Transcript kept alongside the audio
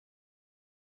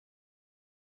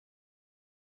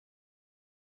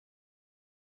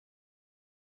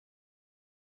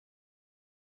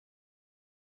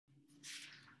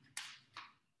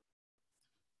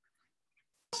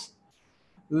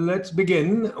Let's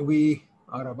begin. We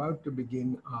are about to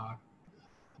begin our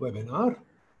webinar.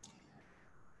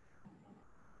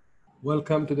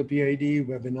 Welcome to the PID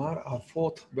webinar, our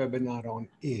fourth webinar on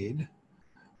aid.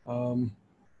 Can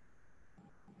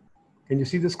you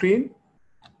see the screen?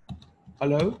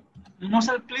 Hello? No,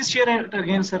 sir. Please share it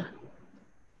again, sir.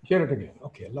 Share it again.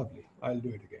 Okay, lovely. I'll do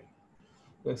it again.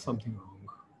 There's something wrong.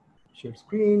 Share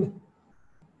screen.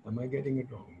 Am I getting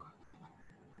it wrong?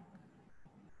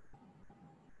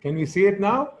 Can we see it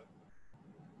now?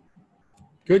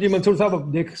 क्यों जी मंसूर साहब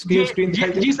अब देख screen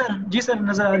दिखाई दे? जी sir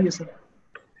नजर आ रही है sir.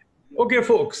 Okay,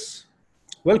 folks,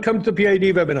 welcome to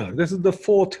PID webinar. This is the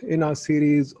fourth in our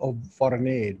series of foreign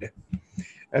aid.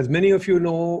 As many of you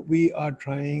know, we are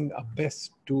trying our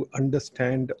best to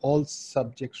understand all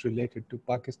subjects related to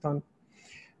Pakistan.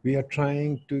 We are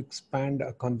trying to expand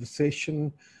our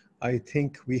conversation. I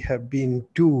think we have been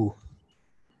too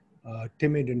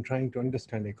timid in trying to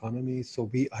understand economy, so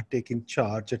we are taking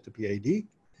charge at the PID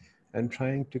and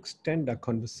trying to extend our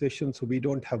conversation, so we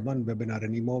don't have one webinar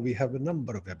anymore, we have a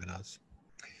number of webinars.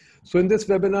 So in this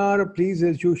webinar, please,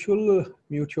 as usual,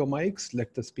 mute your mics,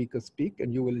 let the speaker speak,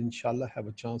 and you will inshallah have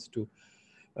a chance to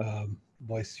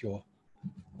voice your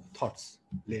thoughts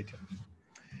later.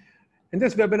 In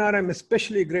this webinar, I'm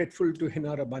especially grateful to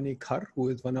Hina Rabbani Khar, who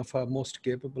is one of our most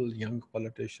capable young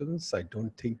politicians. I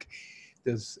don't think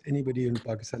there's anybody in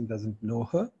Pakistan doesn't know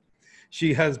her.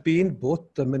 She has been both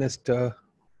the Minister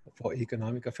for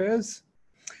Economic Affairs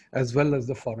as well as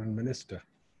the Foreign Minister.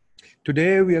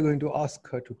 Today, we are going to ask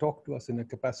her to talk to us in a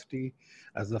capacity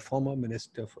as the former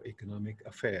Minister for Economic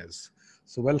Affairs.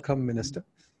 So welcome, Minister.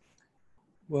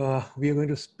 We are going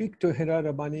to speak to Hina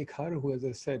Rabbani Khar, who, as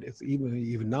I said, is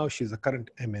even now she's a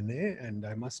current MNA, and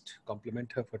I must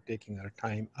compliment her for taking her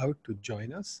time out to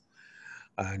join us.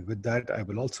 And with that, I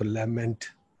will also lament,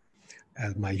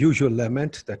 as my usual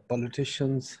lament, that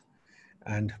politicians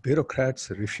and bureaucrats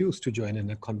refuse to join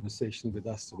in a conversation with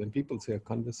us. So when people say a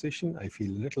conversation, I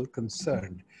feel a little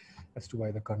concerned as to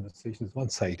why the conversation is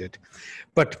one-sided.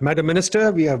 But Madam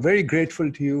Minister, we are very grateful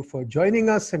to you for joining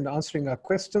us and answering our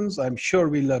questions. I'm sure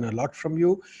we learn a lot from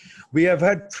you. We have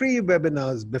had 3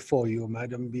 webinars before you,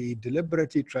 Madam. We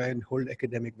deliberately try and hold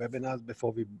academic webinars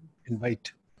before we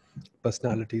invite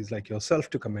personalities like yourself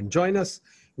to come and join us.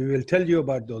 We will tell you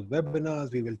about those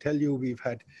webinars. We will tell you we've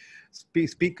had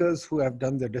speakers who have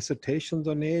done their dissertations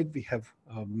on aid. We have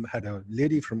had a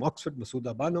lady from Oxford,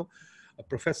 Masouda Bano, a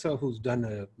professor who's done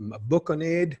a book on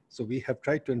aid. So we have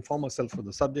tried to inform ourselves for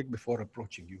the subject before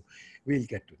approaching you. We'll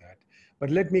get to that. But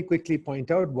let me quickly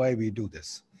point out why we do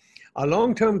this. Our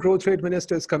long-term growth rate,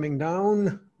 Minister, is coming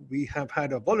down. We have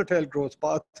had a volatile growth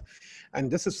path, and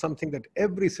this is something that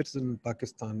every citizen in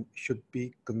Pakistan should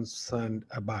be concerned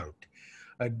about.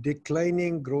 A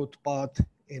declining growth path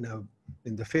in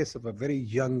the face of a very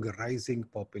young, rising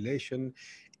population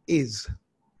is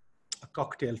a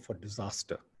cocktail for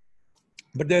disaster.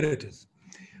 But there it is.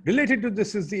 Related to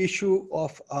this is the issue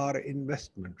of our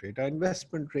investment rate. Our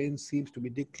investment rate seems to be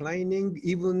declining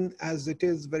even as it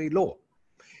is very low.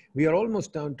 We are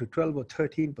almost down to 12 or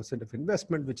 13% of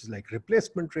investment, which is like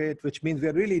replacement rate, which means we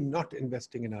are really not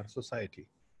investing in our society.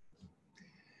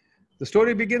 The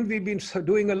story begins, we've been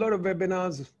doing a lot of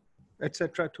webinars,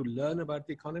 etc., to learn about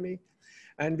the economy.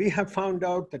 And we have found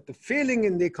out that the failing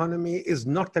in the economy is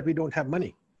not that we don't have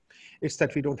money. It's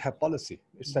that we don't have policy.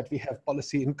 It's that we have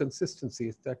policy inconsistency.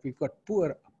 It's that we've got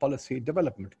poor policy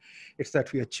development. It's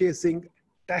that we are chasing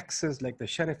taxes like the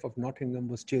Sheriff of Nottingham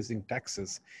was chasing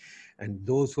taxes. And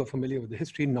those who are familiar with the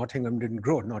history, Nottingham didn't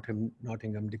grow,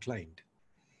 Nottingham declined.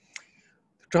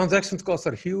 The transactions costs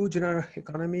are huge in our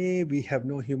economy. We have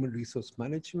no human resource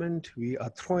management. We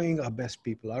are throwing our best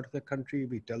people out of the country.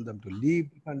 We tell them to leave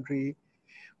the country.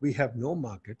 We have no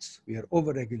markets. We are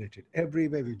over-regulated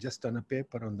everywhere. We've just done a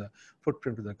paper on the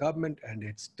footprint of the government, and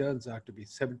it turns out to be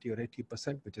 70 or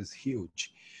 80%, which is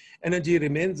huge. Energy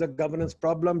remains a governance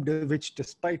problem, which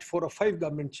despite 4 or 5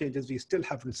 government changes, we still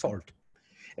haven't solved.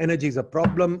 Energy is a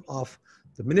problem of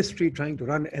the ministry trying to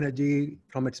run energy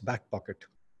from its back pocket.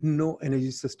 No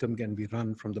energy system can be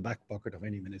run from the back pocket of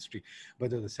any ministry,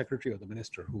 whether the secretary or the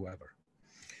minister, whoever.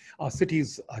 Our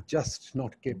cities are just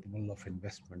not capable of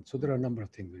investment. So there are a number of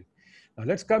things. Now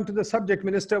let's come to the subject,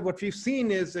 Minister. What we've seen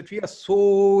is that we are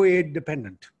so aid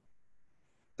dependent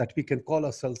that we can call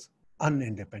ourselves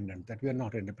unindependent, that we are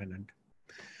not independent.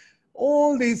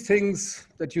 All these things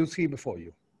that you see before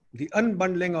you, the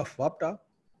unbundling of WAPTA,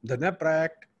 the NEPRA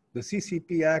Act, the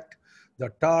CCP Act, the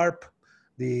TARP,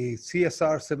 the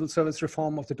CSR, Civil Service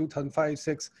Reform of the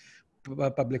 2005-6,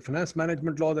 Public Finance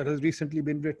Management Law that has recently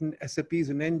been written, SAPs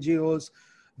and NGOs,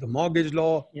 the mortgage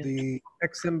law, the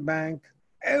Exim Bank,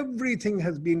 Everything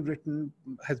has been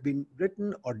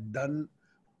written or done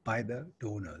by the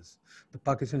donors. The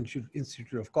Pakistan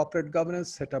Institute of Corporate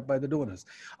Governance set up by the donors.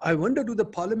 I wonder, do the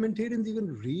parliamentarians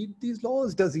even read these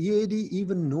laws? Does EAD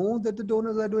even know that the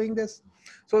donors are doing this?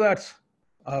 So that's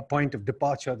a point of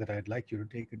departure that I'd like you to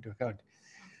take into account.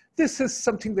 This is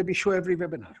something that we show every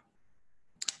webinar.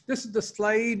 This is the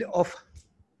slide of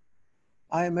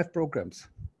IMF programs.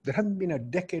 There hasn't been a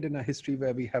decade in our history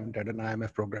where we haven't had an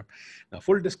IMF program. Now,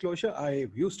 full disclosure, I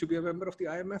used to be a member of the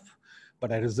IMF,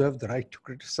 but I reserve the right to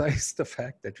criticize the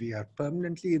fact that we are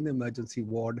permanently in the emergency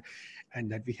ward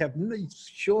and that we have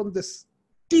shown this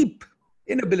deep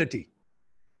inability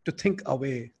to think our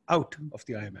way out of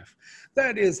the IMF.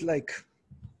 That is like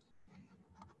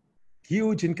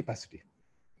huge incapacity.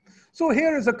 So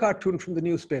here is a cartoon from the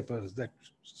newspapers that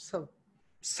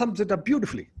sums it up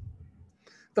beautifully.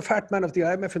 The fat man of the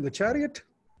IMF in the chariot,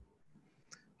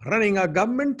 running our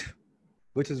government,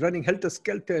 which is running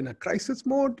helter-skelter in a crisis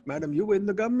mode. Madam, you were in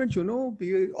the government, you know,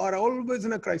 we are always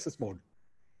in a crisis mode.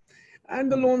 And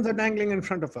the loans are dangling in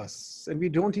front of us, and we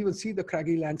don't even see the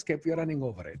craggy landscape, we are running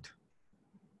over it.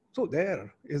 So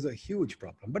there is a huge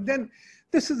problem. But then,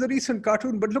 this is a recent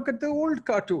cartoon, but look at the old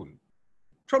cartoon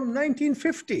from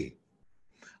 1950.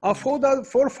 Our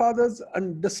forefathers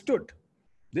understood.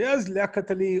 There's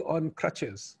Liaquat Ali on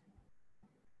crutches,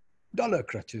 dollar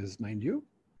crutches, mind you.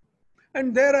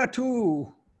 And there are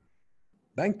two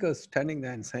bankers standing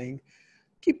there and saying,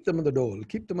 keep them on the dole,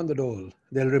 keep them on the dole.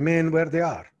 They'll remain where they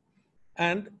are.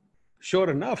 And sure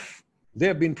enough, they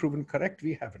have been proven correct,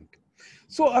 we haven't.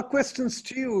 So our questions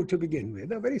to you to begin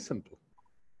with are very simple.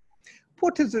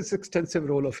 What is this extensive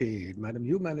role of aid? Madam,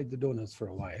 you managed the donors for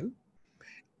a while.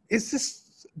 Is this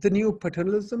the new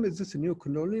paternalism? Is this a new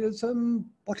colonialism?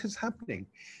 What is happening?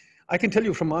 I can tell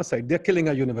you from our side, they're killing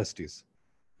our universities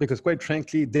because quite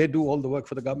frankly, they do all the work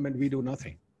for the government, we do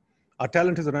nothing. Our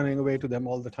talent is running away to them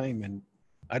all the time and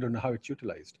I don't know how it's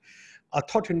utilized. Our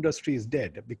thought industry is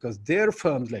dead because their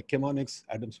firms like Chemonics,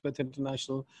 Adam Smith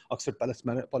International, Oxford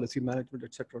Policy Management,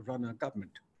 etc., run our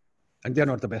government. And they're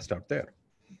not the best out there.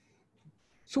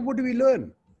 So what do we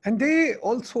learn? And they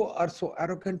also are so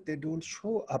arrogant, they don't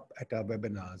show up at our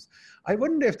webinars. I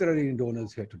wonder if there are any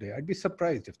donors here today. I'd be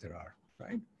surprised if there are,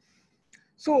 right?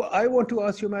 So I want to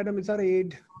ask you, madam, is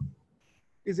aid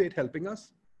helping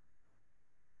us?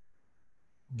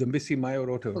 The Missy Mayo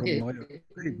wrote a okay.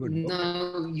 Very good.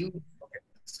 Now you.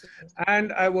 Okay.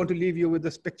 And I want to leave you with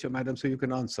this picture, madam, so you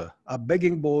can answer. A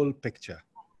begging bowl picture.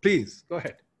 Please, go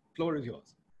ahead. Floor is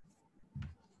yours.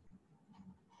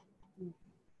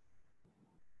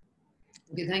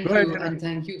 Okay, thank you. And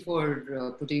thank you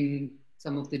for putting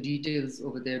some of the details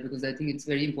over there, because I think it's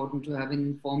very important to have an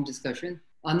informed discussion.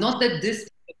 Not that this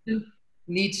discussion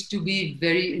needs to be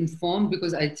very informed,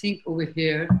 because I think over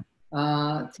here,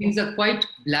 things are quite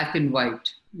black and white,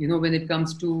 you know, when it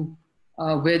comes to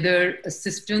whether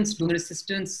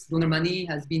donor money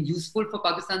has been useful for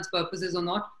Pakistan's purposes or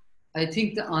not. I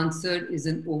think the answer is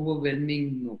an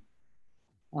overwhelming no.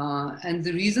 And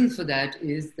the reason for that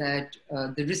is that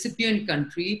the recipient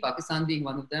country, Pakistan being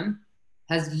one of them,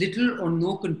 has little or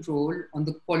no control on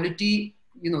the quality.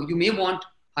 You know, you may want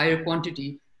higher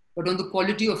quantity, but on the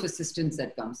quality of assistance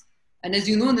that comes. And as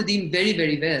you know, Nadeem, very,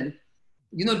 very well,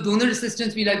 you know, donor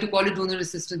assistance, we like to call it donor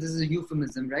assistance, this is a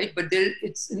euphemism, right? But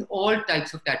it's in all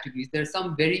types of categories. There are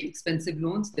some very expensive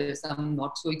loans, there are some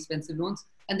not so expensive loans,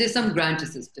 and there's some grant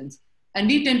assistance. And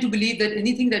we tend to believe that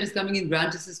anything that is coming in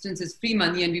grant assistance is free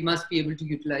money and we must be able to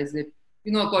utilize it,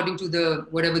 you know, according to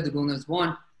whatever the donors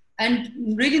want, and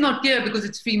really not care because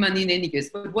it's free money in any case.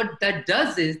 But what that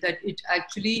does is that it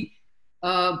actually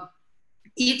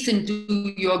eats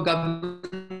into your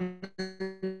governance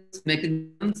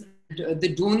mechanisms.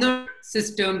 The donor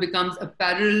system becomes a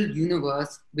parallel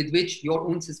universe with which your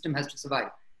own system has to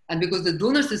survive. And because the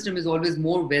donor system is always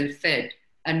more well-fed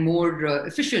and more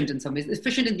efficient in some ways,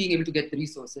 efficient in being able to get the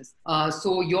resources.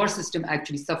 So your system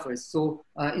actually suffers. So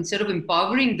instead of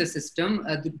empowering the system,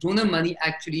 the donor money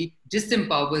actually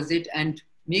disempowers it and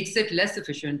makes it less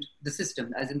efficient, the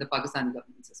system, as in the Pakistani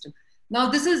government system. Now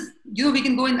this is, you know, we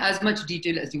can go in as much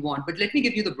detail as you want, but let me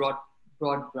give you the broad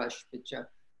brush picture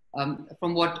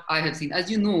from what I have seen.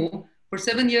 As you know, for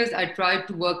 7 years, I tried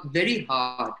to work very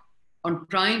hard on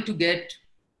trying to get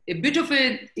a bit of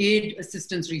an aid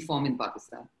assistance reform in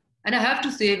Pakistan. And I have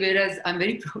to say, whereas I'm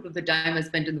very proud of the time I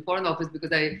spent in the Foreign Office,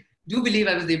 because I do believe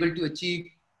I was able to achieve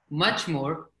much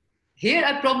more. Here,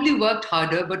 I probably worked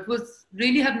harder, but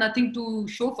really have nothing to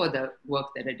show for the work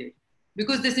that I did.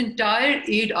 Because this entire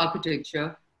aid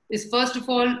architecture is, first of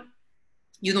all,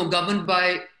 you know, governed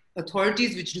by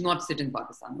authorities which do not sit in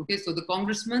Pakistan. Okay, so the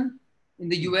congressman in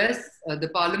the US, the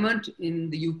parliament in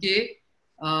the UK,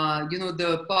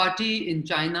 the party in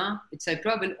China,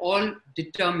 etc., will all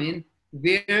determine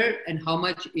where and how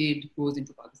much aid goes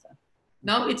into Pakistan.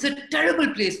 Now, it's a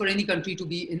terrible place for any country to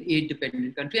be an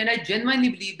aid-dependent country. And I genuinely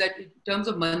believe that in terms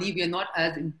of money, we are not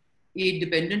as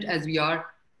aid-dependent as we are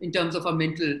in terms of our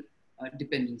mental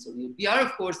dependence on aid. We are,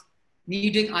 of course,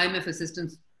 needing IMF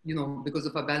assistance, because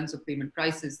of our balance of payment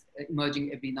crisis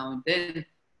emerging every now and then,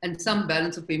 and some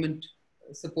balance of payment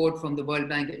support from the World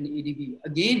Bank and ADB,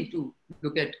 again, to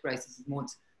look at crisis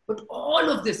modes. But all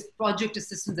of this project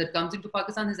assistance that comes into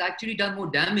Pakistan has actually done more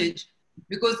damage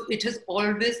because it has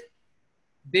always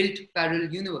built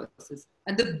parallel universes.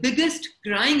 And the biggest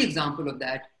crying example of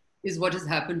that is what has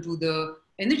happened to the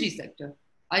energy sector.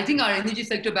 I think our energy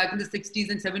sector back in the 60s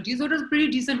and 70s was a pretty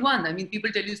decent one. I mean,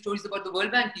 people tell you stories about the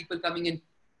World Bank people coming in,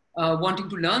 wanting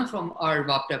to learn from our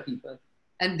WAPTA people.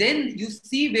 And then you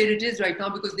see where it is right now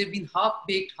because they've been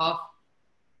half-baked, half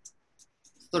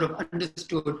sort of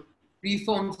understood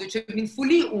reforms which have been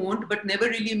fully owned but never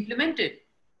really implemented.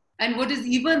 And what is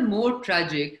even more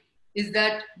tragic is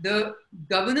that the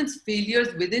governance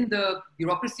failures within the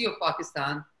bureaucracy of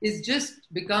Pakistan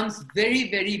becomes very,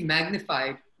 very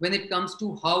magnified when it comes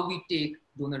to how we take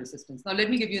donor assistance. Now, let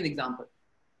me give you an example.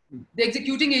 The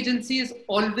executing agency is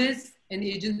always an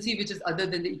agency which is other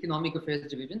than the Economic Affairs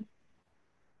Division.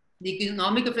 The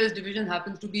Economic Affairs Division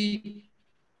happens to be,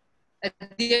 at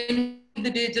the end of the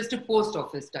day, just a post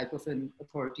office type of an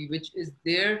authority, which is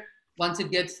there once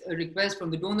it gets a request from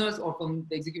the donors or from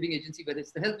the executing agency, whether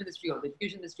it's the health ministry or the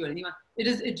education ministry or anyone,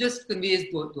 it just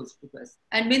conveys those requests.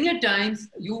 And many a times,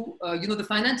 the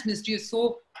finance ministry is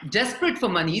so desperate for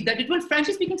money that it will,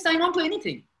 frankly speaking, sign on to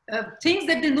anything. Things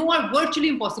that they know are virtually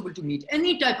impossible to meet,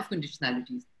 any type of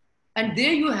conditionalities. And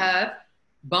there you have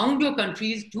bound your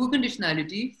countries to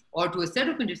conditionalities or to a set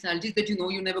of conditionalities that you know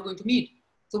you're never going to meet.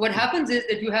 So what happens is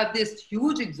that you have this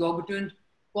huge exorbitant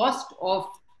cost of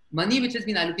money which has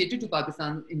been allocated to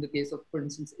Pakistan in the case of, for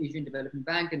instance, Asian Development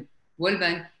Bank and World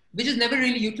Bank, which is never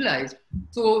really utilized.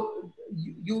 So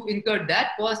you incur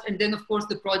that cost, and then of course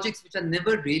the projects which are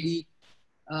never really,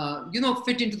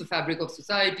 fit into the fabric of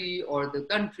society or the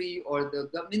country or the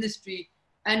ministry,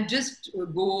 and just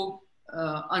go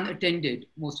unattended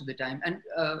most of the time, and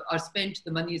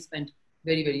the money is spent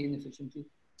very, very inefficiently.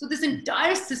 So this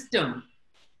entire system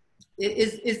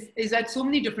is at so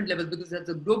many different levels, because at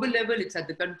the global level, it's at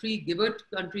the giver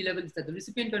country level, it's at the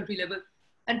recipient country level.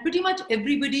 And pretty much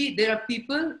everybody, there are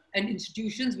people and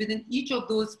institutions within each of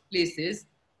those places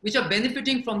which are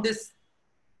benefiting from this,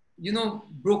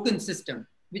 broken system,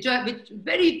 which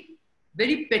very,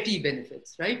 very petty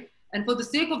benefits, right? And for the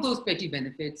sake of those petty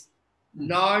benefits,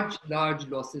 large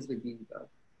losses will be incurred.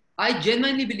 I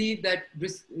genuinely believe that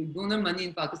donor money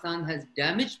in Pakistan has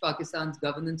damaged Pakistan's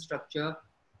governance structure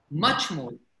much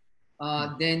more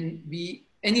than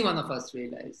any one of us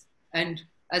realize. And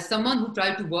as someone who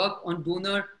tried to work on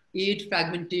donor aid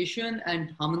fragmentation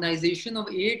and harmonization of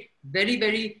aid very,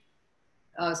 very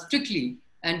strictly,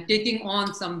 and taking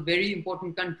on some very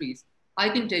important countries, I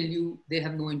can tell you they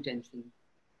have no intention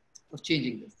of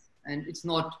changing this. And it's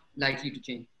not likely to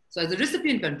change. So as a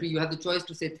recipient country, you have the choice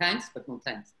to say thanks, but no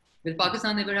thanks. Will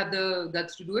Pakistan ever have the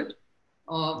guts to do it?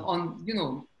 On,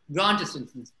 grant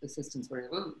assistance,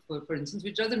 for instance,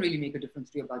 which doesn't really make a difference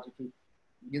to your budgetary,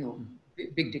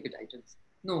 big ticket items.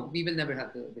 No, we will never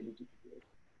have the ability to do it.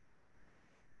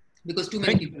 Because too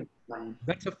many people are applying.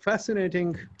 That's a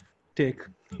fascinating take.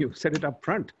 You said it up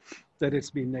front that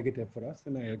it's been negative for us,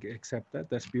 and I accept that.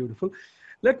 That's beautiful.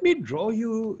 Let me draw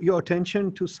your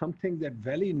attention to something that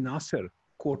Vali Nasr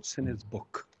quotes in his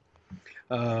book.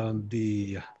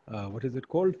 What is it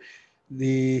called?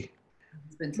 The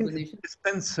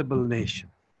Indispensable Nation.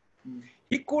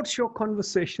 He quotes your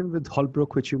conversation with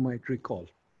Holbrooke, which you might recall.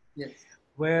 Yes.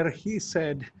 Where he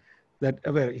says that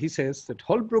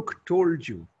Holbrooke told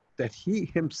you that he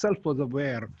himself was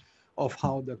aware of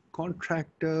how the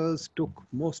contractors took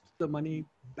most of the money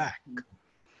back,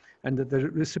 and that the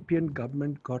recipient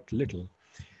government got little.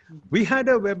 We had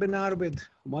a webinar with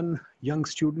one young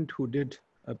student who did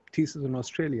a thesis in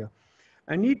Australia,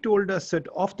 and he told us that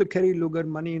of the Kerry Lugar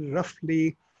money,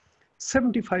 roughly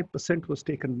 75% was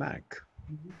taken back.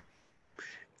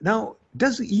 Now,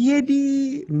 does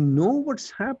EAD know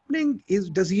what's happening?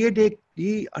 Does EAD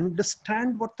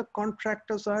understand what the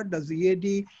contractors are? Does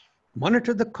EAD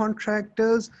monitor the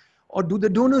contractors? Or do the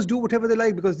donors do whatever they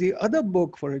like? Because the other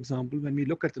book, for example, when we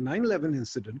look at the 9/11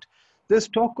 incident, there's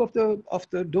talk of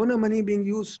the donor money being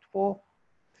used for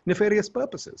nefarious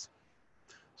purposes.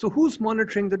 So who's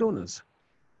monitoring the donors?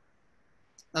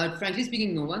 Frankly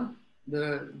speaking, no one.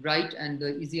 The right and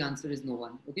the easy answer is no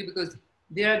one. Okay, because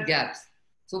there are gaps.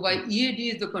 So while EAD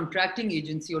is the contracting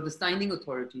agency or the signing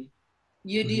authority,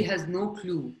 EAD has no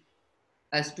clue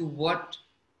as to what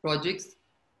projects,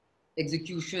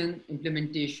 execution,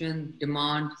 implementation,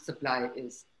 demand, supply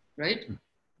is, right?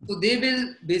 So they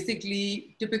will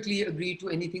basically typically agree to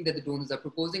anything that the donors are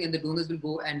proposing, and the donors will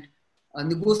go and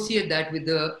negotiate that with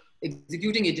the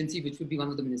executing agency, which would be one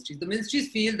of the ministries. The ministries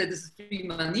feel that this is free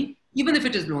money, even if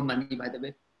it is loan money, by the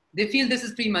way. They feel this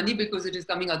is free money because it is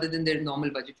coming other than their normal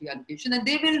budgetary allocation, and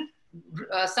they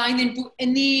will sign into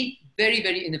any very,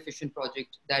 very inefficient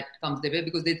project that comes their way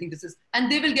because they think this is,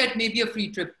 and they will get maybe a free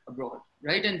trip abroad,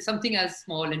 right? And something as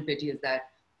small and petty as that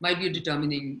might be a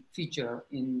determining feature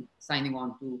in signing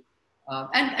on to.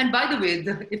 And by the way,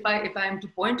 if I am to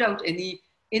point out any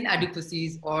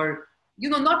inadequacies or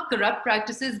not corrupt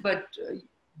practices, but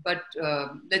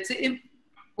let's say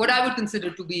what I would consider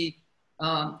to be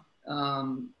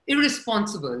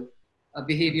irresponsible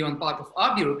behavior on part of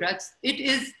our bureaucrats, it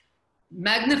is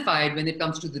magnified when it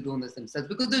comes to the donors themselves.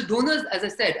 Because the donors, as I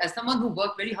said, as someone who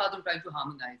worked very hard on trying to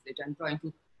harmonize it and trying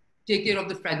to take care of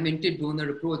the fragmented donor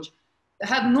approach,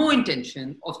 have no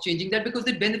intention of changing that because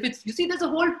it benefits. You see, there's a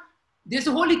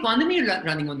whole economy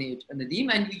running on it, Nadeem,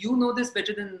 and you know this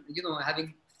better than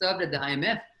having served at the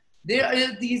IMF. There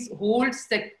are these whole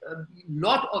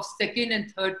lot of second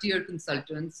and third tier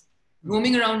consultants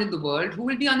roaming around in the world who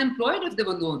will be unemployed if there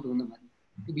were no donor money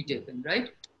to be taken,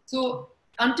 right? So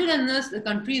until and unless the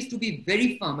country is to be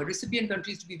very firm, a recipient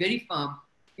country is to be very firm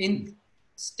in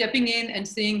stepping in and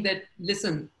saying that,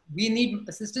 listen, we need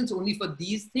assistance only for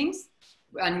these things,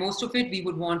 and most of it we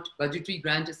would want budgetary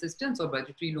grant assistance or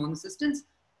budgetary loan assistance.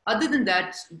 Other than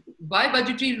that, why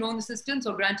budgetary loan assistance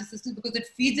or grant assistance? Because it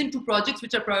feeds into projects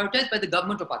which are prioritized by the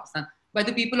government of Pakistan, by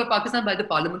the people of Pakistan, by the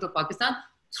Parliament of Pakistan,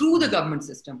 through the government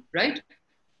system, right?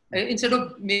 Instead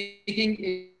of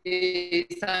making a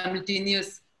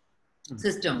simultaneous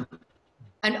system.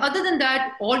 And other than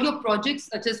that, all your projects,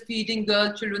 such as feeding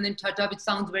girl children in Tata, which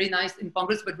sounds very nice in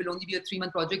Congress, but will only be a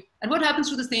 3-month project. And what happens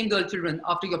to the same girl children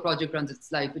after your project runs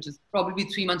its life, which is probably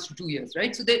 3 months to 2 years,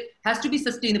 right? So there has to be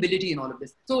sustainability in all of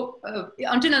this. So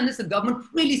until unless the government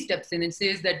really steps in and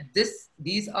says that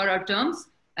these are our terms,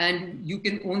 and you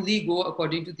can only go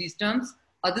according to these terms.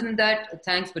 Other than that,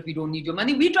 thanks, but we don't need your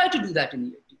money. We tried to do that in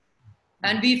EAD.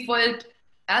 And we felt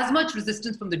as much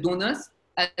resistance from the donors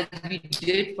as we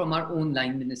did from our own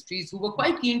line ministries, who were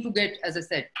quite keen to get, as I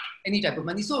said, any type of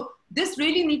money. So this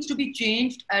really needs to be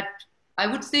changed at, I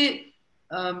would say,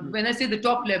 when I say the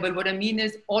top level, what I mean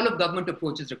is all of government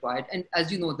approach is required. And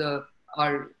as you know,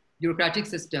 our bureaucratic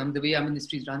system, the way our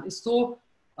ministries run, is so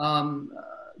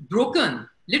broken.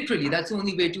 Literally, that's the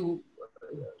only way to,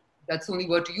 that's the only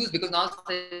word to use, because now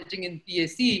sitting in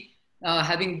PAC,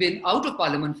 having been out of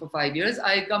Parliament for 5 years,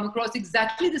 I come across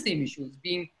exactly the same issues,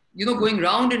 being going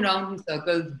round and round in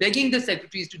circles, begging the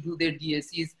secretaries to do their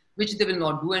DSCs, which they will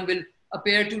not do and will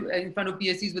appear in front of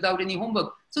PSCs without any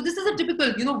homework. So this is a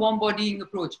typical, warm bodying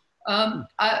approach.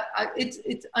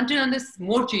 It's until unless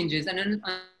more changes and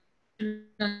until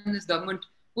unless government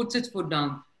puts its foot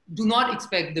down, do not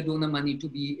expect the donor money to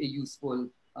be a useful,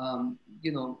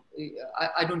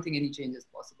 I don't think any change is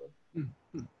possible.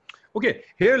 Okay,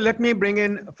 here let me bring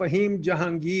in Fahim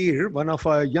Jahangir, one of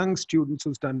our young students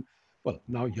who's done, well,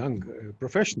 now young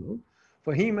professional.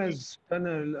 Fahim has done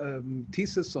a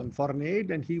thesis on foreign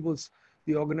aid, and he was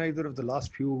the organizer of the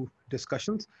last few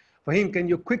discussions. Fahim, can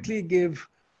you quickly give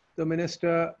the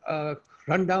minister a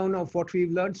rundown of what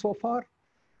we've learned so far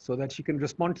so that she can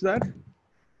respond to that?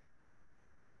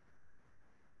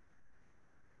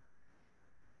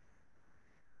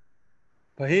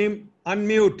 Fahim,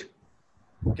 unmute.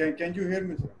 Can you hear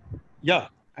me, sir? Yeah,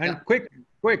 and quick.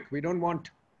 We don't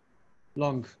want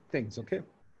long things, okay?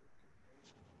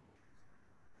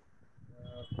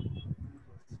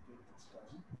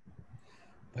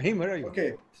 Fahim, where are you?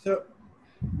 Okay, so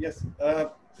yes, there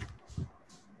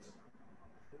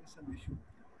is some issue.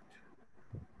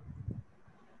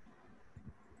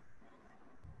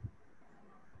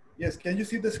 Yes, can you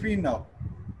see the screen now?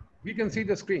 We can see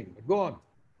the screen, but go on.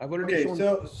 I've already shown.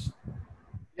 So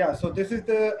yeah, so this is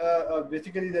the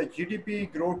basically the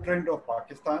GDP growth trend of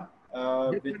Pakistan.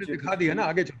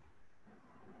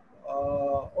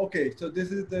 Okay, so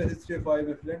this is the history of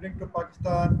IMF lending to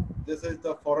Pakistan. This is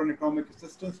the foreign economic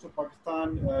assistance to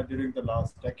Pakistan during the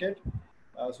last decade.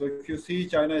 So if you see,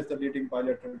 China is the leading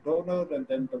bilateral donor, and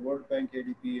then the World Bank,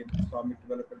 ADB, and Islamic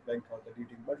Development Bank are the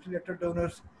leading multilateral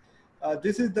donors.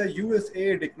 This is the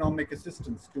USAID economic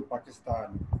assistance to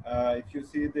Pakistan. If you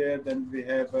see there, then we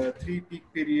have 3 peak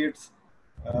periods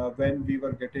when we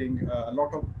were getting a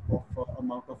lot of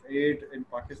amount of aid in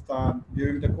Pakistan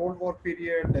during the Cold War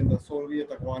period, then the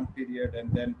Soviet Afghan period,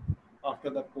 and then after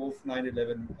the post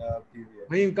 9/11 period.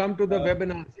 When you come to the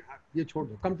webinars,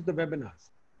 come to the webinars.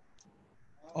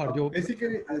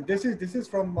 Basically, this is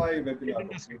from my webinar.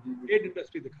 Aid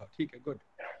industry, good.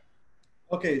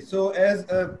 Okay, so as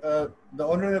the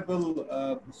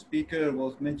honorable speaker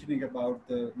was mentioning about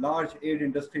the large aid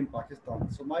industry in Pakistan,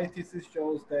 so my thesis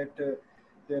shows that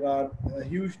there are a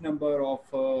huge number of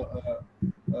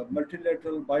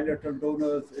multilateral, bilateral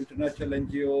donors, international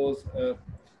NGOs,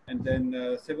 and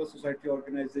then civil society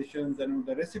organizations, and on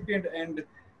the recipient end,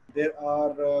 there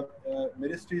are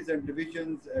ministries and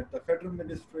divisions at the federal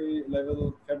ministry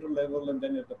level, and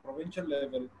then at the provincial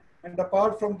level. And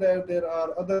apart from that, there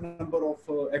are other number of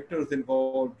actors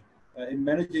involved in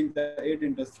managing the aid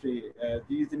industry.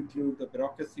 These include the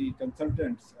bureaucracy,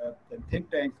 consultants, and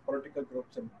think tanks, political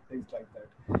groups, and things like that.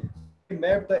 I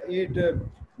mapped the aid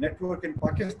network in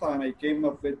Pakistan. I came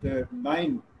up with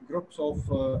 9 groups of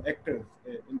actors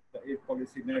in the aid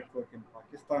policy network in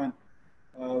Pakistan,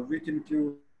 which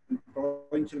include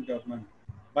provincial government,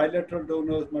 bilateral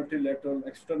donors, multilateral,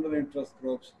 external interest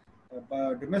groups,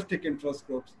 domestic interest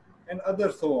groups, and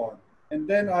others so on. And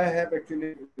then I have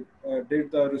actually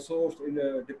did the resource in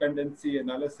dependency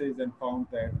analysis and found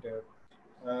that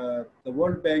the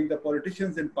World Bank, the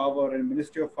politicians in power, and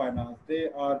Ministry of Finance, they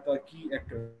are the key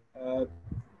actors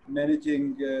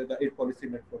managing the aid policy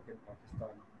network in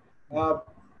Pakistan.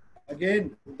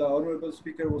 Again, the honorable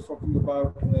speaker was talking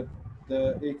about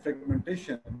the aid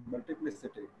fragmentation and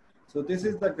multiplicity. So this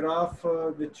is the graph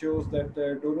which shows that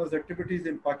donors' activities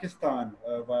in Pakistan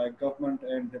via government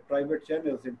and private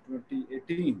channels in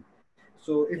 2018.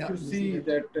 So if you see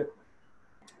that,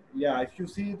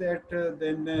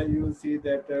 then you will see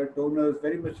that donors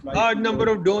very much like large number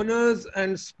of donors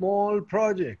and small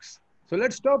projects. So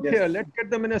let's stop here. Let's get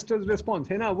the minister's response.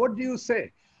 Hina, what do you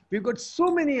say? We've got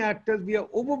so many actors. We are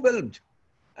overwhelmed,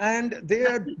 and they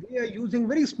are using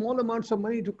very small amounts of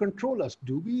money to control us.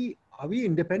 Are we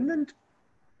independent?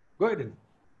 Go ahead.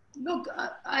 Look,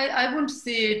 I won't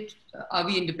say it, are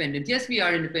we independent? Yes, we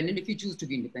are independent if you choose to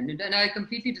be independent. And I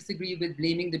completely disagree with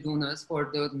blaming the donors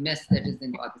for the mess that is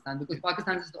in Pakistan, because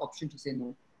Pakistan has the option to say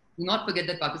no. Do not forget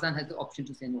that Pakistan has the option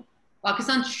to say no.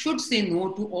 Pakistan should say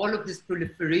no to all of this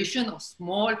proliferation of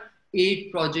small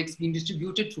aid projects being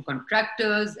distributed through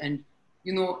contractors and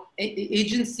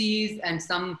agencies, and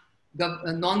some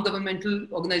non-governmental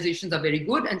organizations are very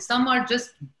good, and some are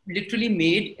just literally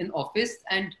made in office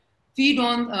and feed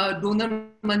on donor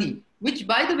money, which,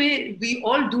 by the way, we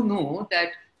all do know that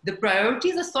the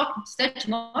priorities are set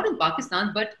not in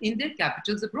Pakistan, but in their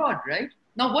capitals abroad, right?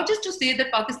 Now, what is to say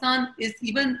that Pakistan is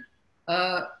even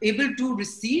able to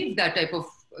receive that type of,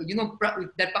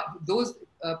 those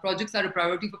projects are a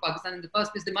priority for Pakistan in the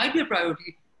first place. They might be a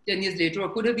priority 10 years later, or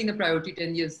could have been a priority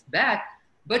 10 years back,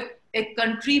 but a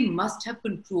country must have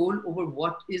control over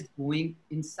what is going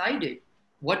inside it.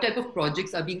 What type of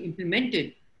projects are being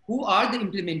implemented? Who are the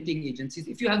implementing agencies?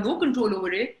 If you have no control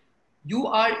over it, you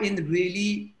are in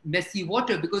really messy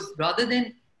water, because rather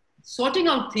than sorting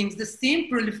out things, the same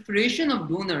proliferation of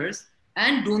donors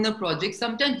and donor projects,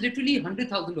 sometimes literally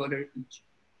 $100,000 each,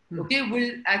 okay,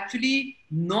 will actually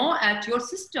gnaw at your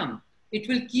system. It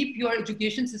will keep your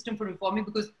education system from reforming,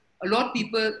 because a lot of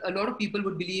people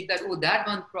would believe that, oh, that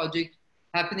one project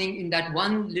happening in that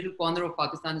one little corner of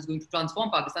Pakistan is going to transform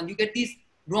Pakistan. You get these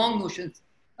wrong notions.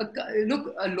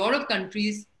 Look, a lot of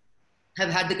countries have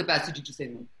had the capacity to say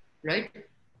no, right?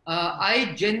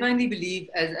 I genuinely believe,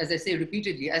 as I say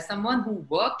repeatedly, as someone who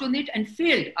worked on it and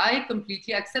failed, I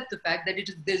completely accept the fact that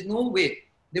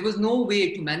there was no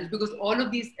way to manage, because all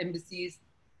of these embassies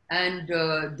and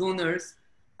donors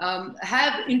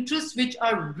have interests which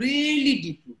are really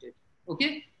deep-rooted,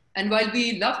 okay? And while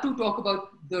we love to talk about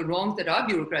the wrongs that our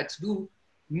bureaucrats do,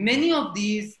 many of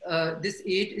these, this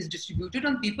aid is distributed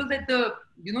on people that the,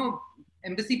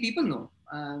 embassy people know,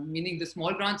 meaning the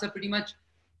small grants are pretty much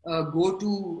go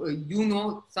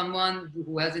to, someone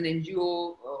who has an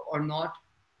NGO or not,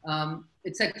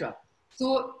 etc.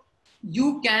 So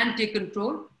you can take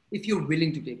control if you're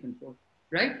willing to take control,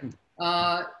 right?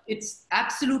 It's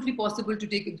absolutely possible to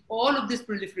take it. All of this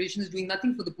proliferation is doing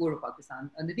nothing for the poor of Pakistan.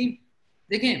 And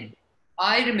again,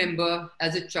 I remember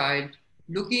as a child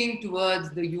looking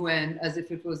towards the UN as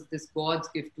if it was this God's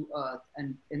gift to earth,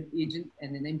 and an agent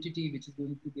and an entity which is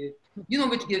going to give,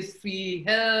 which gives free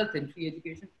health and free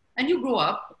education. And you grow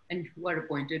up and you are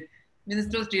appointed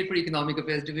Minister of State for Economic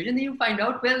Affairs Division, and you find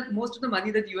out, well, most of the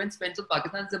money that the UN spends on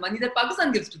Pakistan is the money that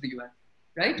Pakistan gives to the UN,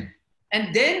 right?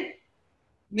 And then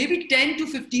maybe 10 to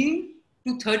 15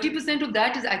 to 30% of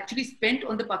that is actually spent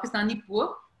on the Pakistani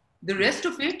poor. The rest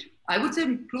of it, I would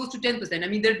say close to 10%. I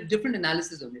mean, there are different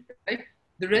analyses on it, right?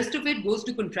 The rest of it goes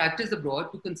to contractors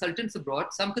abroad, to consultants abroad,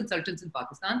 some consultants in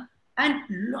Pakistan, and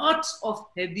lots of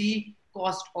heavy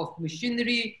cost of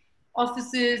machinery,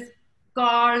 offices,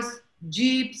 cars,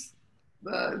 jeeps,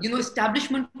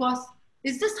 establishment costs.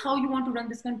 Is this how you want to run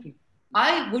this country?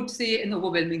 I would say an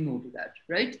overwhelming no to that,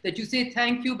 right? That you say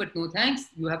thank you, but no thanks.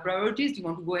 You have priorities. You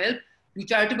want to go help, do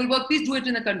charitable work. Please do it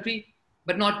in a country,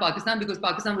 but not Pakistan, because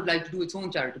Pakistan would like to do its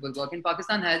own charitable work. And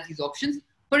Pakistan has these options.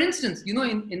 For instance,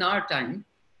 in our time,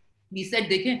 we said,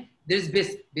 there's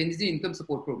BIS, Benazir Income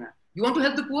Support Program. You want to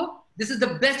help the poor? This is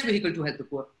the best vehicle to help the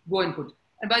poor. Go and put it.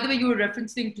 And by the way, you were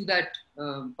referencing to that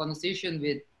conversation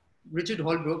with Richard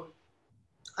Holbrooke.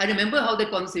 I remember how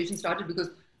that conversation started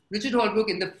because Richard Holbrooke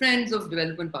in the Friends of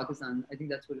Development Pakistan, I think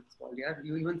that's what it's called, yeah?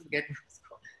 You even forget what it's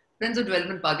called. Friends of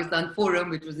Development Pakistan Forum,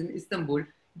 which was in Istanbul,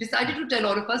 decided to tell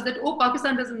all of us that, oh,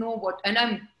 Pakistan doesn't know what, and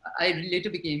I later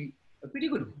became a pretty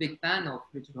good big fan of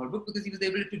Richard Holbrooke because he was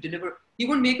able to deliver. He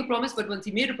wouldn't make a promise, but once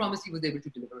he made a promise, he was able to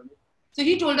deliver on it. So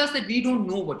he told us that we don't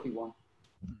know what we want.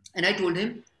 And I told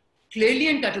him clearly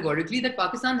and categorically that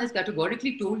Pakistan has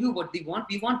categorically told you what they want.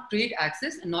 We want trade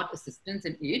access and not assistance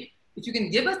and aid. If you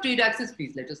can give us trade access,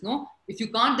 please let us know. If you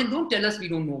can't, then don't tell us we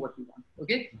don't know what we want,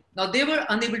 okay? Now, they were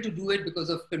unable to do it because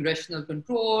of congressional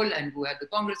control and who had the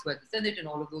Congress, who had the Senate and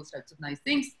all of those types of nice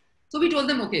things. So we told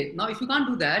them, okay, now if you can't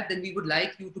do that, then we would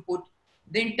like you to put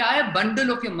the entire bundle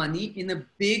of your money in a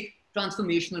big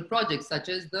transformational project, such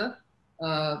as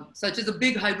a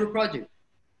big hydro project,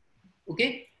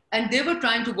 okay? And they were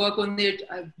trying to work on it,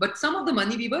 but some of the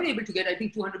money we were able to get, I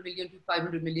think $200 million to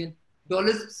 $500 million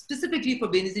specifically for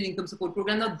Benazir Income Support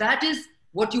Program. Now that is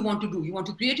what you want to do. You want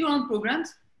to create your own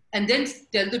programs and then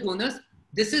tell the donors,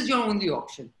 this is your only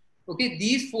option. Okay,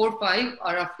 these 4 or 5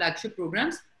 are our flagship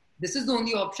programs. This is the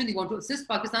only option. You want to assist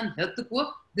Pakistan, help the poor.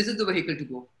 This is the vehicle to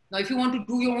go. Now, if you want to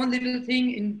do your own little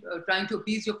thing in trying to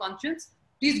appease your conscience,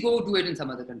 please go do it in some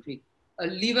other country.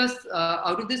 Leave us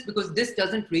out of this because this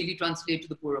doesn't really translate to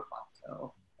the poor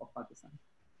of Pakistan.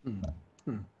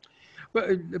 Mm-hmm.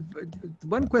 But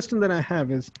one question that I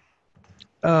have is,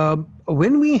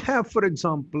 when we have, for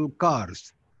example,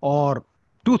 cars or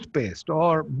toothpaste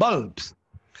or bulbs,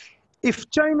 if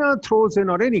China throws in,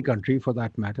 or any country for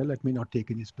that matter, let me not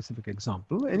take any specific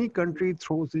example, any country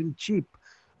throws in cheap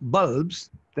bulbs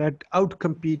that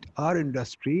outcompete our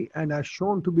industry and are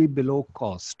shown to be below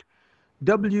cost,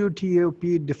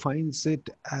 WTOP defines it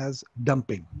as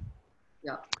dumping.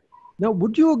 Yeah. Now,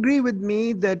 would you agree with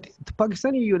me that the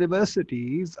Pakistani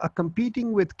universities are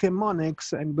competing with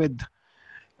Chemonics and with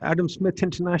Adam Smith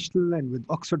International and with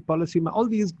Oxford Policy, all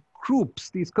these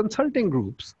groups, these consulting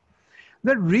groups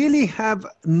that really have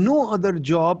no other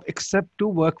job except to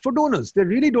work for donors? They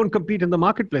really don't compete in the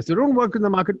marketplace. They don't work in the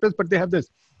marketplace, but they have this.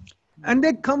 And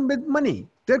they come with money.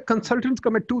 Their consultants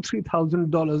come at $2,000,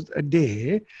 $3,000 a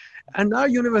day. And our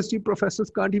university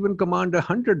professors can't even command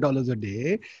 $100 a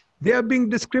day. They are being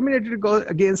discriminated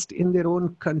against in their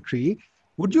own country.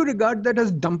 Would you regard that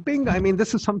as dumping? I mean,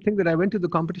 this is something that I went to the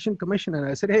Competition Commission and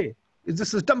I said, hey,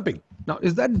 this is dumping. Now,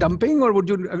 is that dumping or would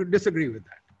you disagree with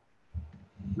that?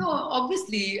 No,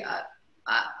 obviously,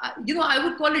 I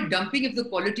would call it dumping if the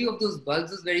quality of those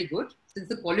bulbs is very good. Since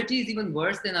the quality is even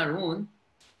worse than our own,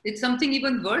 it's something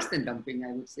even worse than dumping,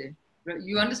 I would say.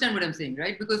 You understand what I'm saying,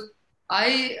 right? Because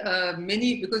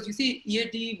because you see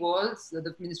EAT walls,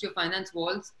 the Ministry of Finance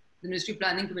walls, the Ministry of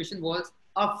Planning Commission walls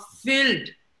are filled,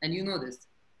 and you know this,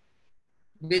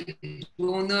 with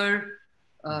donor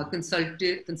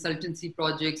consultancy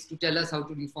projects to tell us how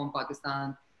to reform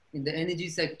Pakistan in the energy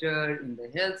sector, in the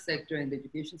health sector, in the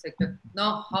education sector.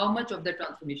 Now, how much of that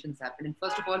transformation has happened? And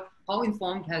first of all, how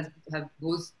informed have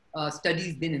those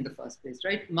studies been in the first place,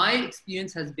 right? My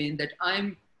experience has been that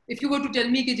if you were to tell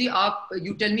me,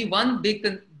 you tell me one big,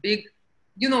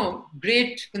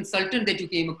 great consultant that you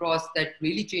came across that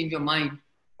really changed your mind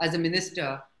as a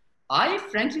minister, I,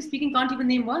 frankly speaking, can't even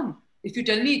name one. If you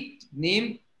tell me,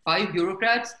 name 5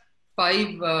 bureaucrats, 5,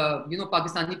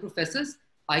 Pakistani professors,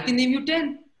 I can name you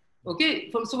 10. Okay,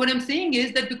 so what I'm saying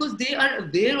is that because they are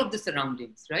aware of the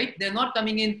surroundings, right? They're not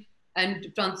coming in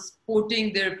and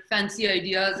transporting their fancy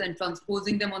ideas and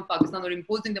transposing them on Pakistan or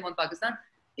imposing them on Pakistan.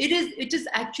 It is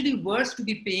actually worse to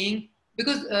be paying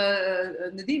because,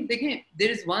 Nadeem,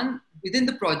 there is one within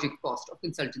the project cost of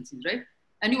consultancies, right?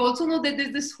 And you also know that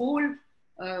there's this whole,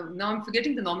 now I'm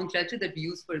forgetting the nomenclature that we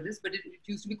use for this, but it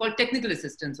used to be called technical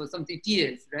assistance or something,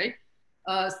 TAs, right?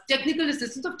 Technical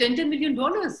assistance of $10 million.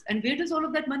 And where does all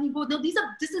of that money go? Now,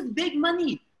 this is big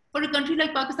money. For a country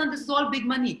like Pakistan, this is all big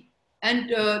money. And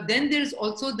then there's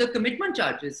also the commitment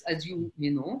charges, as you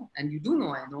know, and you do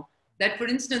know, I know, that for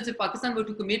instance, if Pakistan were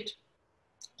to commit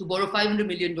to borrow $500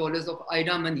 million of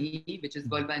IDA money, which is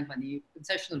World Bank money,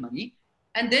 concessional money,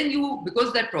 and then you,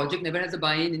 because that project never has a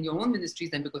buy-in in your own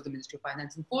ministries, and because the Ministry of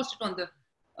Finance enforced it on the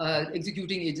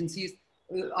executing agencies,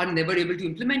 are never able to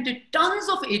implement it, tons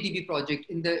of ADB projects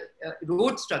in the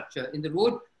road structure, in the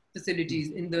road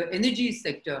facilities, in the energy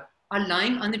sector are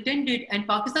lying unattended, and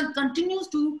Pakistan continues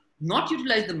to not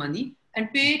utilize the money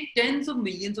and pay tens of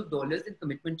millions of dollars in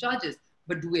commitment charges.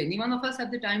 But do any one of us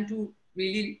have the time to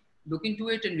really look into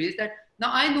it and raise that?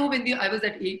 Now, I know when I was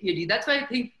at AD, that's why I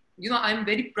think, I'm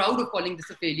very proud of calling this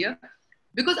a failure,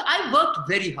 because I worked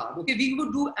very hard. Okay, we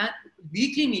would do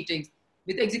weekly meetings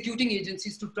with executing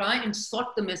agencies to try and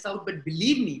sort the mess out. But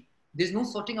believe me, there's no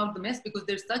sorting out the mess, because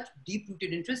there's such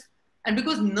deep-rooted interest, and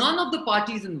because none of the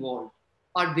parties involved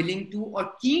are willing to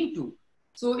or keen to.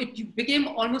 So it became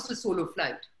almost a solo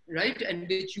flight, right? And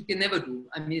which you can never do.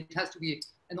 I mean, it has to be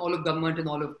an all of government and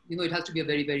all of, it has to be a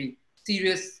very, very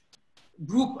serious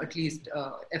group, at least,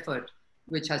 effort,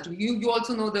 which has to be, you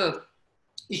also know the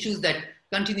issues that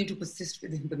continue to persist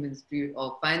within the Ministry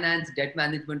of Finance, debt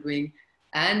management wing,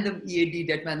 and the EAD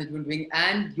debt management wing,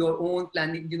 and your own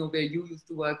planning, where you used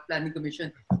to work, planning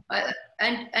commission.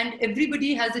 And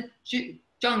everybody has a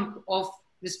chunk of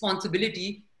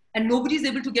responsibility, and nobody is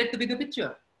able to get the bigger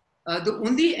picture. The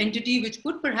only entity which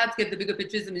could perhaps get the bigger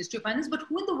picture is the Ministry of Finance, but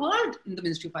who in the world in the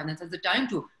Ministry of Finance has the time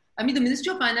to? I mean, the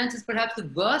Ministry of Finance is perhaps the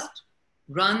worst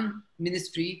run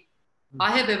ministry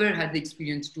I have ever had the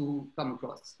experience to come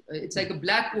across. It's like a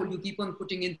black hole. You keep on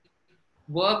putting in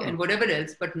work and whatever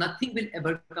else, but nothing will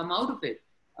ever come out of it.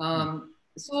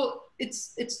 So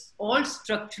it's all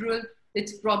structural,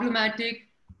 it's problematic,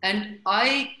 and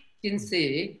I can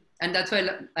say, and that's why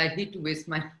I hate to waste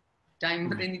my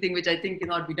time on anything which I think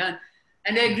cannot be done.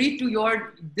 And I agree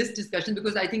to this discussion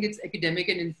because I think it's academic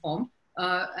and informed.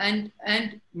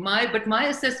 But my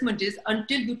assessment is,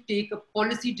 until you take a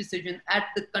policy decision at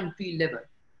the country level,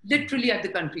 literally at the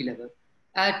country level,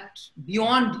 at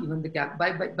beyond even the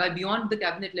by beyond the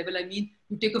cabinet level, I mean,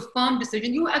 you take a firm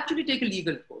decision, you actually take a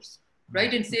legal course,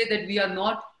 right? And say that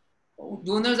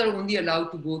donors are only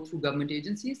allowed to go through government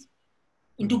agencies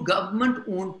into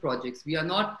government-owned projects. We are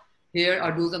not here,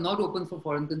 our doors are not open for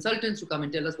foreign consultants to come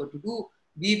and tell us what to do.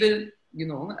 We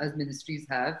will, as ministries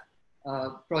have,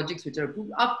 projects which are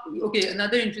approved. Okay,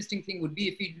 another interesting thing would be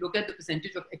if we look at the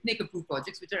percentage of ethnic approved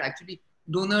projects which are actually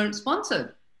donor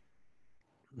sponsored.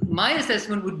 My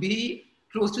assessment would be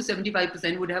close to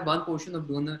 75% would have one portion of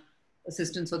donor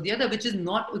assistance or the other, which is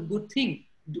not a good thing,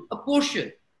 a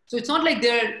portion. So it's not like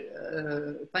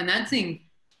they're financing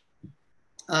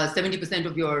 70%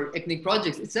 of your ethnic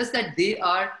projects. It's just that they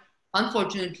are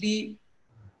unfortunately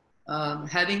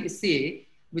having a say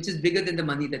which is bigger than the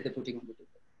money that they're putting on the table.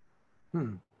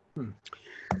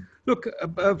 Look,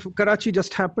 Karachi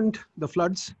just happened, the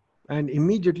floods, and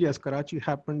immediately as Karachi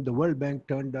happened, the World Bank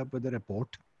turned up with a report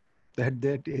that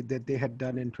they had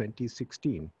done in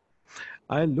 2016.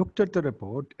 I looked at the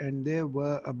report, and there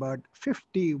were about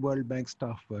 50 World Bank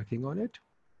staff working on it.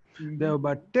 There were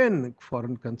about 10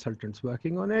 foreign consultants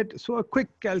working on it. So a quick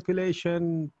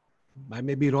calculation, I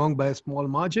may be wrong by a small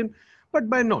margin, but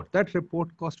by not. That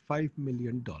report cost $5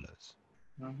 million.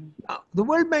 Now, the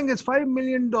World Bank has $5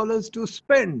 million to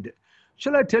spend.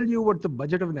 Shall I tell you what the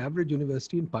budget of an average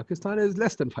university in Pakistan is?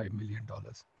 Less than $5 million.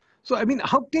 So, I mean,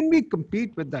 how can we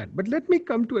compete with that? But let me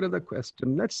come to another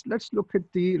question. Let's look at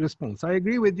the response. I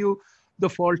agree with you. The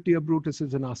fault, dear Brutus,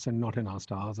 is in us and not in our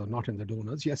stars or not in the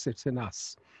donors. Yes, it's in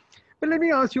us. But let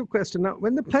me ask you a question. Now,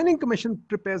 when the Planning Commission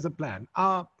prepares a plan,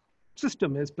 our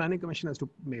system is Planning Commission has to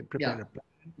prepare a plan.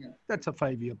 Yeah. That's a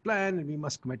 5-year plan, and we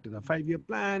must commit to the 5-year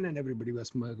plan, and everybody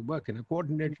must work in a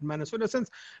coordinated manner. So in a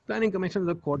sense, Planning Commission is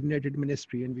a coordinated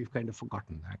ministry, and we've kind of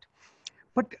forgotten that.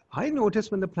 But I notice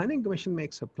when the Planning Commission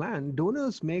makes a plan,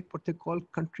 donors make what they call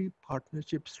country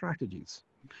partnership strategies,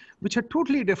 which are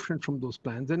totally different from those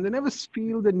plans, and they never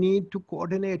feel the need to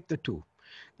coordinate the two.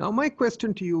 Now, my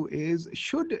question to you is,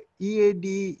 should EAD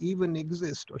even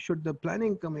exist, or should the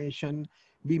Planning Commission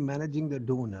be managing the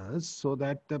donors so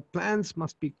that the plans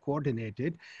must be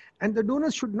coordinated, and the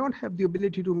donors should not have the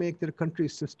ability to make their country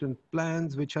assistance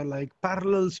plans, which are like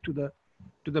parallels to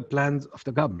the plans of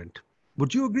the government?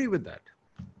 Would you agree with that?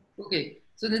 Okay,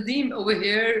 so Nadeem, over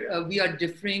here, we are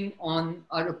differing on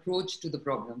our approach to the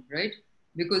problem, right?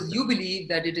 Because you believe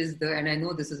that it is and I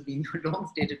know this has been your long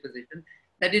stated position,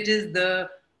 that it is the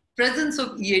presence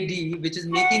of EAD which is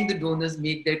making the donors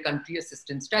make their country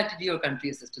assistance strategy or country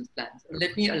assistance plans.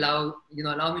 Let me allow me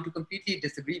to completely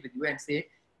disagree with you and say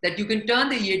that you can turn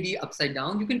the EAD upside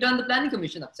down, you can turn the Planning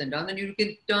Commission upside down, and you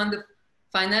can turn the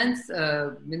Finance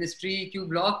Ministry, Q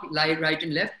block, right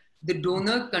and left. The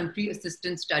donor country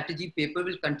assistance strategy paper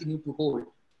will continue to hold.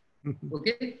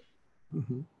 Okay?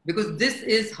 Because this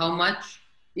is how much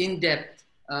in-depth,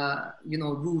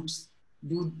 roots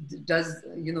do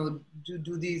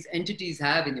these entities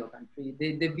have in your country.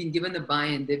 They've been given a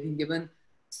buy-in, they've been given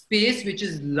space which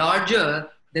is larger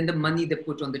than the money they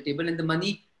put on the table. And the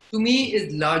money, to me,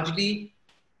 is largely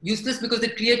useless because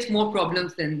it creates more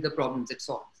problems than the problems it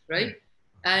solves, right?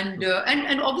 And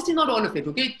obviously not all of it,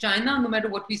 okay? China, no matter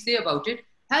what we say about it,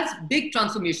 has big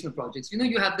transformational projects.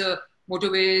 You have the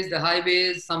motorways, the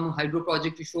highways, some hydro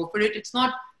project to show for it. It's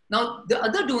not, now the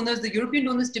other donors, the European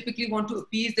donors typically want to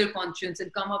appease their conscience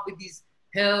and come up with these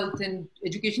health and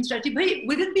education strategy. But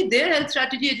will it be their health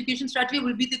strategy, education strategy, or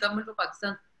will it be the government of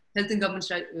Pakistan health and government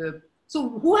strategy? So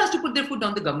who has to put their foot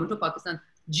down? The government of Pakistan.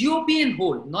 GOP in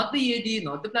whole, not the EAD,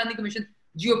 not the Planning Commission,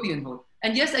 GOP in whole.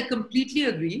 And yes, I completely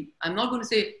agree. I'm not going to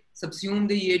say subsume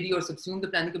the EAD or subsume the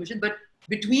Planning Commission, but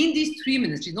between these three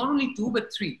ministries, not only two,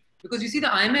 but three, because you see the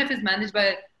IMF is managed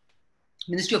by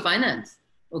Ministry of Finance,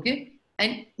 okay?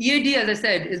 And EAD, as I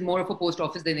said, is more of a post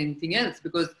office than anything else,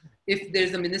 because if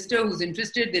there's a minister who's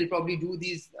interested, they'll probably do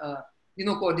these,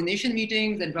 coordination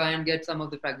meetings and try and get some of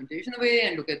the fragmentation away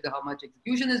and look at how much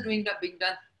execution is being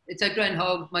done, etc., and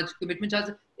how much commitment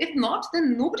charges. If not,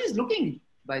 then nobody's looking,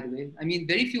 by the way. I mean,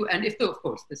 very few, and of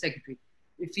course, the secretary,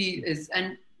 if he is,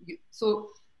 and so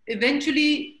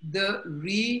eventually the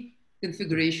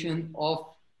reconfiguration of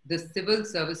the civil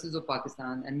services of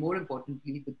Pakistan, and more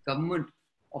importantly, the government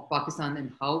of Pakistan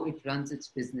and how it runs its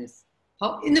business,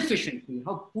 how inefficiently,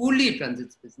 how poorly it runs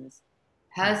its business,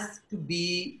 has to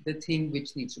be the thing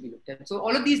which needs to be looked at. So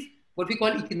all of these, what we call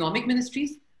economic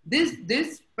ministries,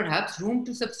 there's perhaps room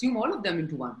to subsume all of them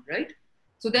into one, right?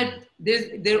 So that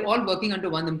they're all working under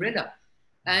one umbrella.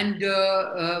 And,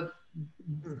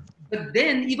 but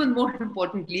then even more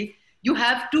importantly, you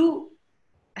have to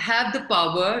have the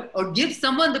power or give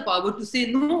someone the power to say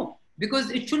no,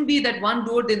 because it shouldn't be that one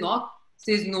door they knock,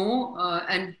 says no,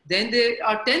 and then there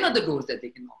are 10 other doors that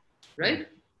they can knock, right?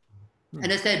 And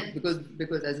I said, because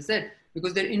as I said,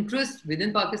 because their interests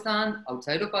within Pakistan,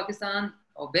 outside of Pakistan,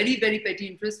 are very, very petty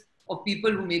interests of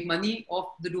people who make money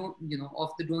off the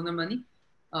donor money.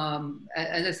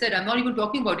 As I said, I'm not even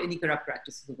talking about any corrupt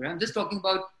practices over here. I'm just talking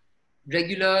about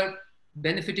regular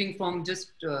benefiting from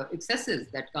just excesses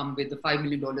that come with the $5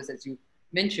 million, as you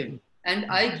mentioned. And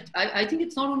I think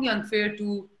it's not only unfair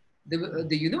to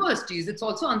the universities, it's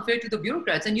also unfair to the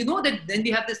bureaucrats. And you know that then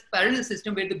we have this parallel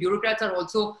system where the bureaucrats are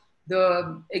also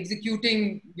the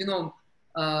executing,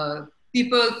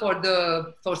 people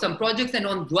for some projects, and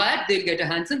on that they'll get a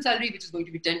handsome salary, which is going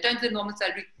to be 10 times their normal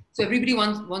salary. So everybody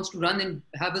wants to run and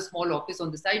have a small office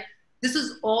on the side.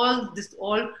 This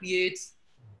all creates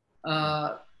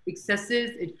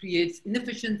excesses, it creates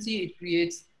inefficiency, it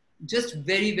creates just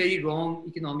very, very wrong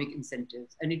economic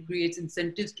incentives, and it creates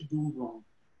incentives to do wrong.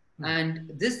 And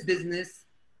this business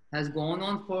has gone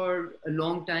on for a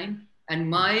long time, and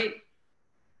my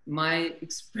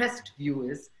expressed view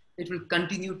is it will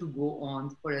continue to go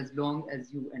on for as long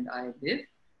as you and I live,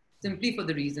 simply for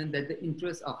the reason that the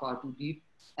interests are far too deep,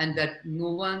 and that no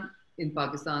one in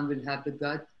Pakistan will have the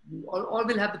gut or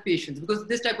will have the patience, because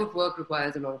this type of work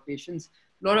requires a lot of patience,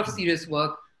 a lot of serious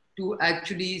work to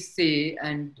actually say,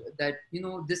 and that,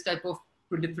 this type of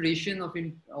proliferation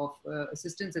of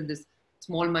assistance and this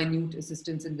small, minute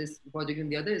assistance in this project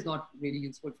and the other is not really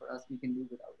useful for us. We can do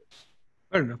without it.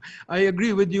 Fair enough. I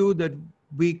agree with you that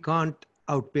we can't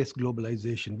outpace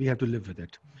globalization. We have to live with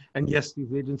it. And yes,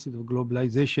 these agencies of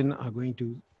globalization are going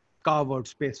to carve out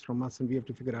space from us, and we have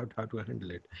to figure out how to handle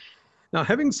it. Now,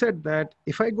 having said that,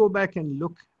 if I go back and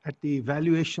look at the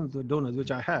evaluations of donors,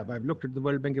 which I have, I've looked at the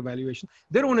World Bank evaluation,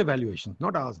 their own evaluations,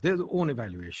 not ours, their own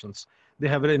evaluations. They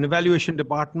have an evaluation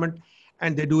department,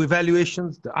 and they do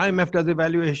evaluations. The IMF does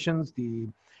evaluations, the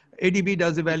ADB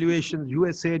does evaluations,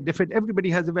 USA, DFID, everybody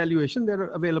has evaluation. They're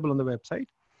available on the website.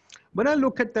 When I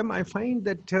look at them, I find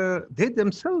that they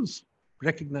themselves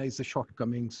recognize the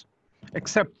shortcomings,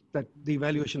 except that the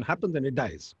evaluation happens and it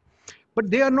dies. But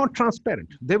they are not transparent.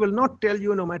 They will not tell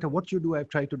you, no matter what you do, I've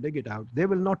tried to dig it out. They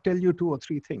will not tell you 2 or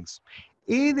 3 things.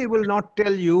 A, they will not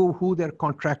tell you who their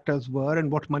contractors were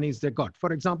and what monies they got.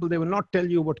 For example, they will not tell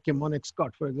you what Chemonix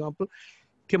got. For example,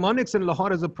 Chemonix in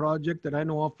Lahore is a project that I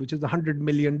know of, which is $100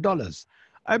 million.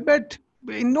 I bet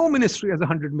in no ministry has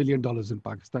 $100 million in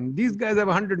Pakistan. These guys have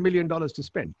 $100 million to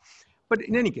spend. But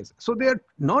in any case, so they're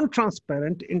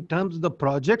non-transparent in terms of the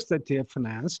projects that they have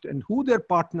financed and who their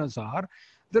partners are.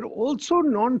 They're also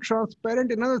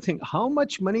non-transparent. Another thing, how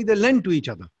much money they lend to each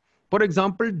other. For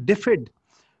example, DFID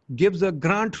gives a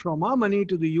grant from our money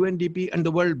to the UNDP and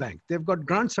the World Bank. They've got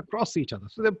grants across each other.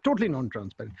 So they're totally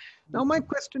non-transparent. Now, my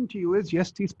question to you is,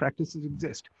 yes, these practices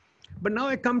exist. But now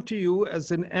I come to you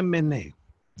as an MNA.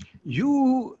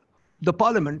 You, the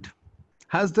parliament,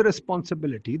 has the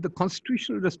responsibility, the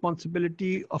constitutional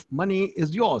responsibility of money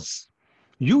is yours.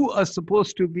 You are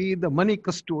supposed to be the money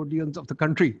custodians of the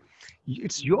country.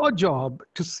 It's your job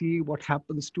to see what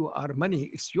happens to our money.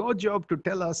 It's your job to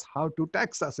tell us how to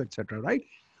tax us, etc. Right?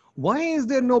 Why is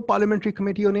there no parliamentary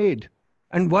committee on aid?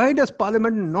 And why does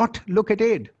parliament not look at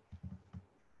aid?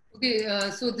 Okay,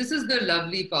 so this is the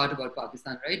lovely part about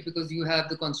Pakistan, right? Because you have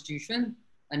the constitution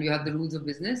and you have the rules of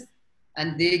business,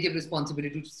 and they give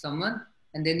responsibility to someone,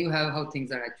 and then you have how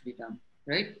things are actually done,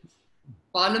 right?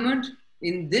 Parliament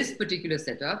in this particular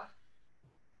setup,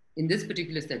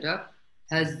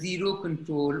 has zero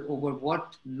control over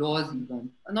what laws even,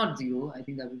 not zero, I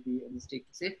think that would be a mistake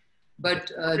to say,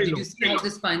 but did you see how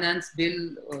this finance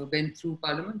bill went through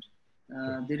Parliament?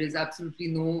 There is absolutely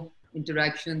no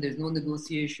interaction, there's no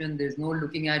negotiation, there's no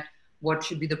looking at what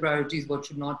should be the priorities, what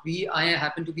should not be. I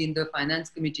happen to be in the finance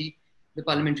committee, the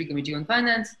parliamentary committee on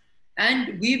finance,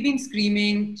 and we've been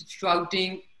screaming,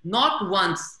 shouting, not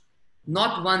once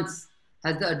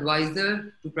has the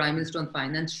advisor to Prime Minister on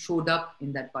Finance showed up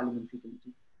in that parliamentary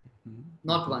committee.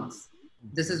 Not once.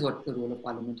 This is what the role of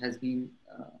Parliament has been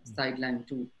sidelined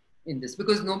to in this,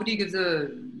 because nobody gives a,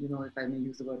 if I may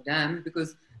use the word damn,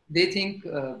 because they think,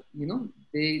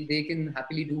 they can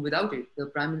happily do without it. The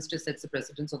Prime Minister sets the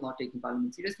precedence of not taking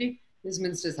Parliament seriously. His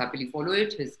ministers happily follow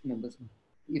it. His members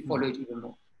follow it even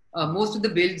more. Most of the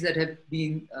bills that have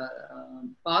been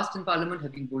passed in Parliament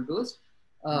have been bulldozed.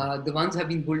 The ones have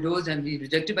been bulldozed and be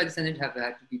rejected by the Senate have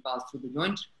had to be passed through the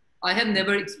joint. I have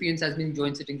never experienced as many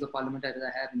joint sittings of Parliament as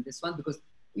I have in this one, because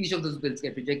each of those bills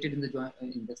get rejected in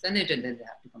the Senate and then they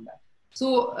have to come back.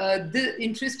 So the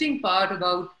interesting part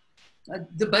about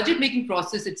the budget making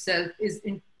process itself is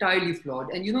entirely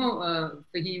flawed. And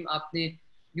Fahim,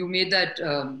 you made that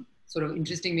sort of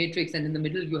interesting matrix, and in the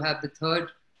middle you have the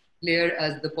third player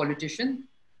as the politician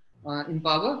in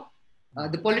power.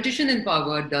 The politician in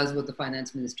power does what the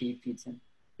finance ministry feeds him,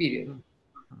 period.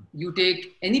 You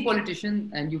take any politician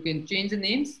and you can change the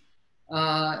names.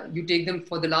 You take them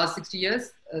for the last 60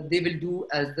 years, they will do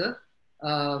as the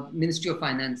Ministry of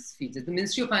Finance feeds it. The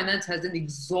Ministry of Finance has an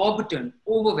exorbitant,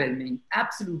 overwhelming,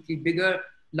 absolutely bigger,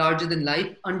 larger than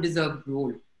life, undeserved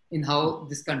role in how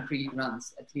this country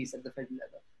runs, at least at the federal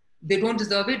level. They don't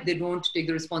deserve it, they don't take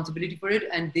the responsibility for it,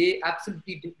 and they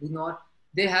absolutely do not.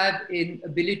 They have an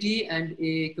ability and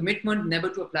a commitment never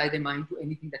to apply their mind to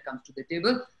anything that comes to the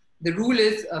table. The rule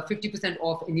is 50%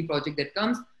 off any project that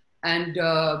comes. And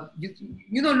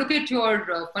look at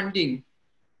your funding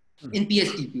in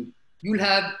PSTP. You'll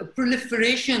have a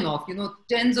proliferation of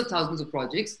tens of thousands of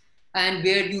projects, and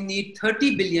where you need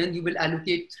 30 billion, you will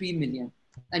allocate 3 million,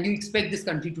 and you expect this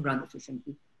country to run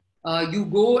efficiently. You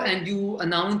go and you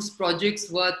announce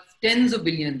projects worth tens of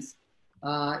billions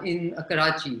in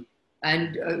Karachi,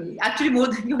 and actually more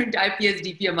than your entire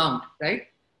PSDP amount, right?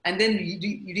 And then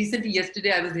recently,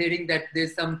 yesterday, I was hearing that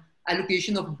there's some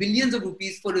allocation of billions of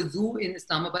rupees for a zoo in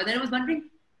Islamabad. And I was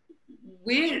wondering,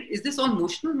 where is this all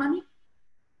notional money?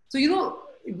 So,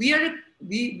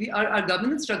 our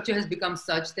governance structure has become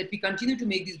such that we continue to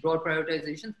make these broad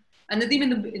prioritizations. And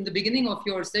Nadeem, in the beginning of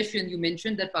your session, you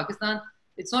mentioned that Pakistan,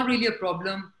 it's not really a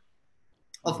problem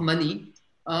of money.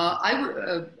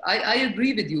 I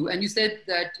agree with you. And you said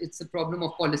that it's a problem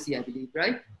of policy, I believe,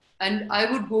 right? And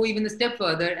I would go even a step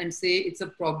further and say it's a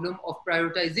problem of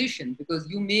prioritization, because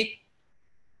you make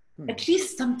at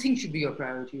least something should be your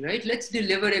priority, right? Let's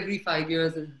deliver every 5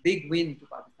 years a big win to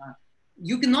Pakistan.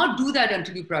 You cannot do that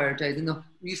until you prioritize in a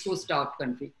resource-starved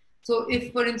country. So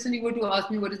if, for instance, you were to ask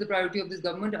me what is the priority of this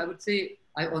government, I would say,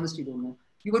 I honestly don't know.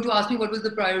 You were to ask me what was the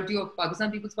priority of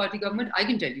Pakistan People's Party government, I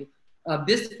can tell you.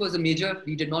 This was a major,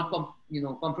 we did not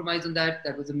compromise on that.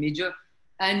 That was a major.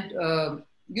 And,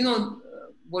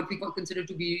 what we consider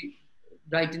to be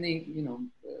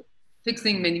rightening,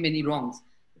 fixing many, many wrongs.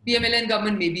 PMLN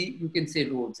government, maybe you can say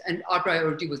roads. And our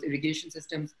priority was irrigation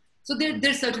systems. So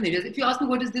there's certain areas. If you ask me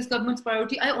what is this government's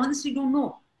priority, I honestly don't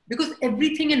know. Because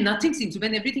everything and nothing seems to,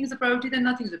 when everything is a priority, then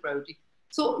nothing is a priority.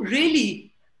 So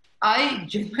really, I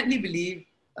genuinely believe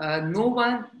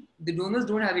the donors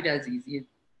don't have it as easy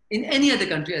in any other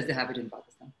country as they have it in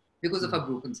Pakistan, because of our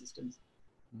broken systems.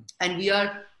 And we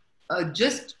are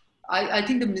I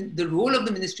think the role of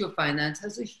the Ministry of Finance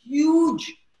has a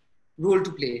huge role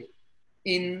to play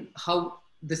in how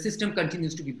the system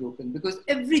continues to be broken, because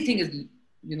everything is,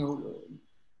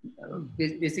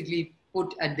 basically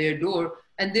put at their door,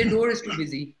 and their door is too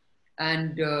busy,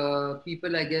 and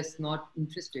people, I guess, not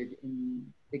interested in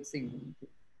fixing.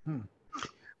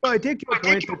 Well, I take your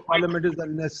point that Parliament is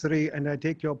unnecessary, and I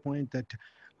take your point that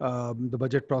the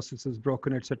budget process is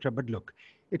broken, etc. But look,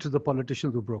 it was the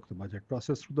politicians who broke the budget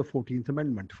process through the 14th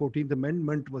Amendment. 14th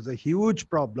Amendment was a huge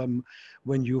problem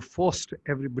when you forced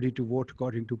everybody to vote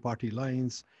according to party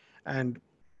lines, and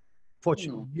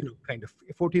fortunately,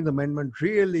 14th Amendment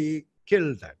really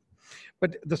killed that.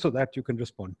 But so that you can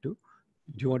respond to.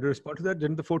 Do you want to respond to that?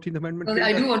 Didn't the 14th Amendment? Well,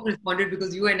 I do want to respond to it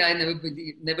because you and I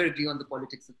never agree on the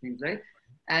politics of things, right?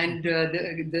 And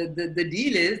the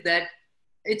deal is that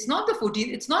it's not the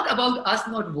 14th. It's not about us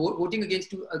not voting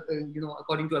against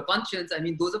according to our conscience. I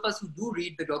mean, those of us who do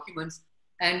read the documents,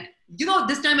 and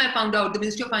this time I found out the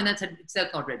Ministry of Finance had itself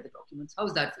not read the documents. How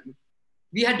is that for you?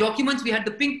 We had documents. We had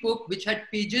the pink book, which had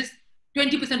pages.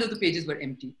 20% of the pages were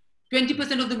empty.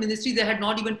 20% of the ministry, they had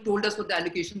not even told us what the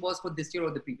allocation was for this year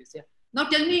or the previous year. Now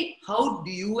tell me, how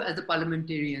do you as a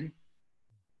parliamentarian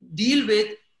deal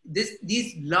with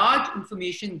these large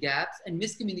information gaps and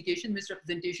miscommunication,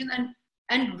 misrepresentation,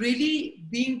 and really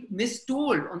being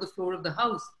mistold on the floor of the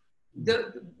House?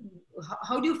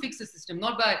 How do you fix the system?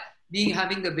 Not by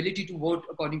having the ability to vote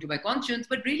according to my conscience,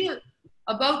 but really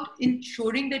about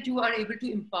ensuring that you are able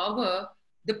to empower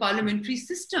the parliamentary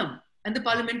system. And the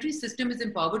parliamentary system is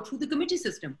empowered through the committee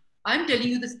system. I'm telling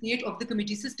you the state of the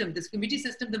committee system. This committee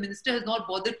system, the minister has not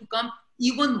bothered to come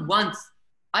even once.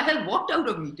 I have walked out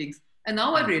of meetings, and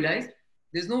now I've realized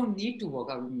there's no need to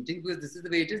walk out of meetings because this is the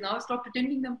way it is. Now I've stopped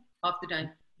attending them half the time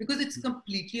because it's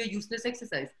completely a useless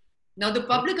exercise. Now the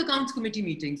Public Accounts Committee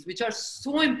meetings, which are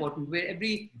so important, where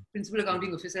every principal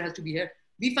accounting officer has to be here,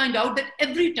 we find out that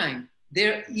every time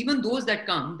even those that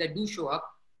come, that do show up,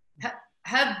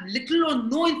 have little or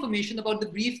no information about the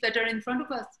briefs that are in front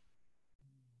of us.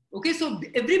 Okay, so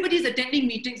everybody's attending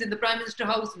meetings in the Prime Minister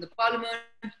House, in the Parliament,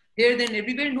 here, then,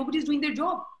 everywhere. Nobody's doing their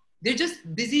job. They're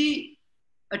just busy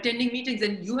attending meetings,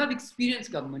 and you have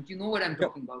experienced government. You know what I'm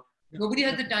talking about. Nobody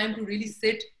has the time to really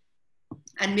sit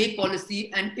and make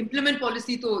policy and implement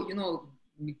policy. So,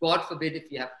 God forbid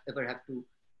if you ever have to,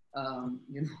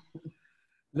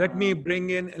 Let me bring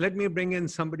in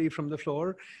somebody from the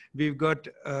floor. We've got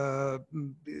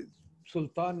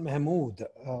Sultan Mahmood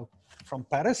from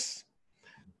Paris,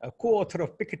 a co-author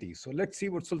of Piketty. So let's see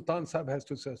what Sultan Saab has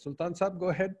to say. Sultan Saab, go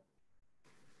ahead.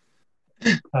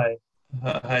 Hi.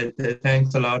 Hi.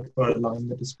 Thanks a lot for allowing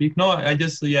me to speak. No,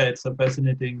 it's a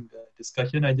fascinating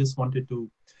discussion. I just wanted to,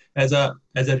 as a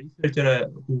researcher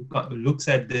who looks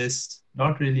at this,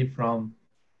 not really from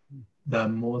the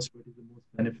most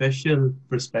beneficial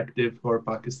perspective for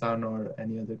Pakistan or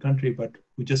any other country, but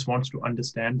who just wants to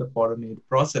understand the foreign aid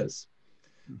process.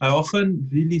 I often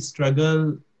really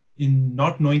struggle in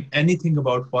not knowing anything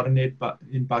about foreign aid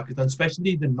in Pakistan,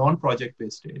 especially the non-project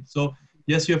based aid. So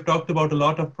yes, you have talked about a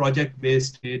lot of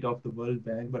project-based aid of the World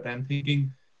Bank, but I'm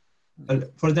thinking,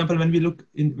 for example,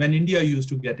 when India used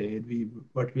to get aid,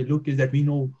 what we look is that we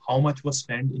know how much was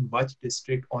spent in which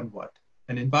district on what.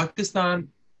 And in Pakistan,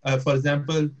 for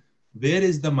example, where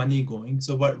is the money going?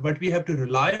 So what we have to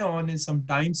rely on is some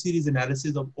time series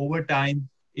analysis of over time,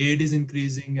 aid is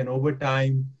increasing, and over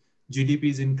time, GDP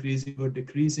is increasing or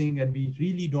decreasing, and we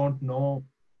really don't know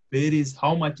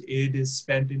how much aid is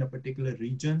spent in a particular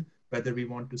region, whether we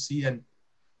want to see. And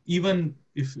even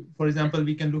if, for example,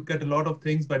 we can look at a lot of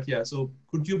things, but yeah, so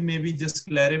could you maybe just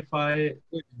clarify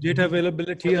data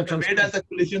availability and where does the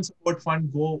Coalition Support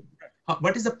Fund go?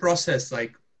 What is the process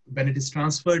like when it is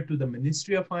transferred to the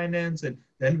Ministry of Finance, and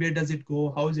then where does it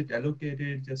go? How is it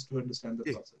allocated? Just to understand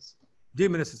the process.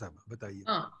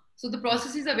 So the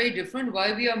processes are very different.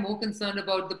 Why we are more concerned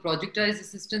about the projectized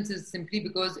assistance is simply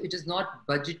because it is not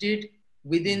budgeted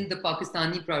within the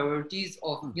Pakistani priorities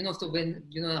of, so when,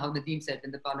 how Nadeem said,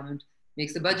 when the Parliament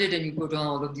makes the budget and you put on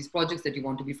all of these projects that you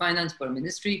want to be financed per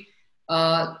ministry,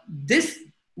 this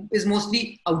is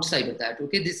mostly outside of that.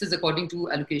 Okay, this is according to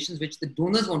allocations which the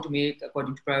donors want to make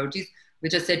according to priorities,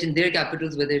 which are set in their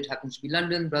capitals, whether it happens to be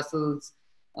London, Brussels,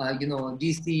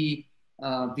 DC,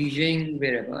 Beijing,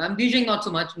 wherever. And Beijing not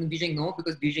so much. In Beijing, no,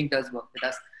 because Beijing does work with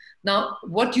us. Now,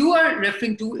 what you are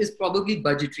referring to is probably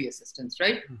budgetary assistance,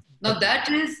 right? Now, that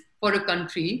is for a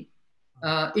country.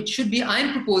 It should be.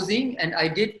 I'm proposing, and I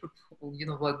did,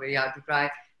 work very hard to try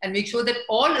and make sure that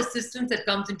all assistance that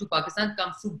comes into Pakistan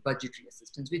comes through budgetary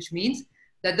assistance, which means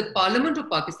that the Parliament of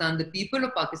Pakistan, the people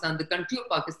of Pakistan, the country of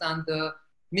Pakistan, the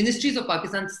ministries of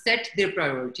Pakistan set their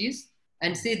priorities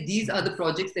and say, these are the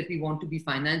projects that we want to be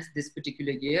financed this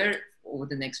particular year over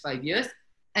the next 5 years.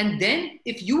 And then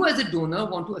if you as a donor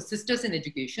want to assist us in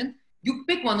education, you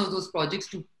pick one of those projects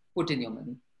to put in your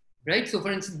money, right? So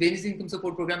for instance, basic income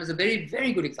support program is a very,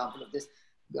 very good example of this.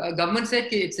 Government said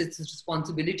it's its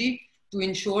responsibility to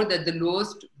ensure that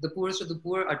the poorest of the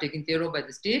poor are taken care of by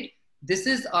the state. This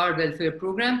is our welfare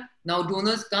program. Now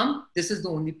donors come, this is the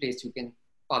only place you can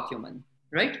park your money,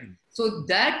 right? So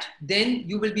that then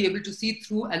you will be able to see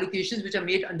through allocations which are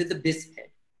made under the BIS head,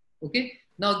 okay?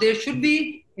 Now there should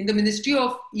be in the Ministry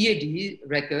of EAD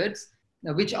records,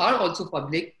 which are also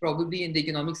public, probably in the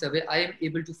economic survey. I am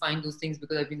able to find those things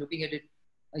because I've been looking at it,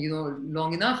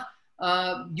 long enough.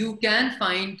 You can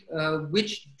find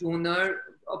which donor,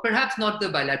 or perhaps not the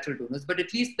bilateral donors, but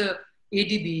at least the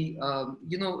ADB,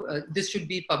 this should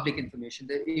be public information,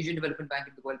 the Asian Development Bank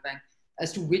and the World Bank,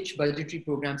 as to which budgetary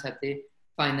programs have they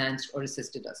financed or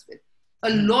assisted us with. A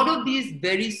lot of these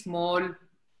very small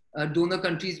donor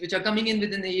countries, which are coming in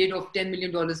with an aid of $10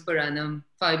 million per annum,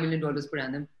 $5 million per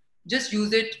annum, just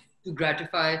use it to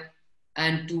gratify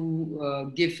and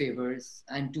to give favors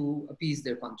and to appease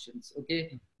their conscience,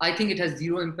 okay? I think it has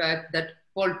zero impact. That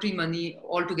paltry money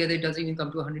altogether, it doesn't even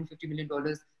come to $150 million.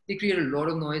 They create a lot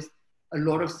of noise, a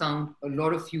lot of sound, a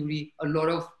lot of fury, a lot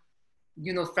of,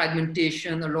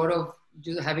 fragmentation, a lot of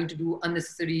just having to do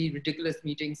unnecessary, ridiculous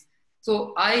meetings.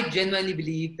 So I genuinely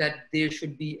believe that there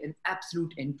should be an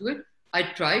absolute end to it. I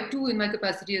tried to in my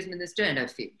capacity as minister and I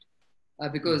failed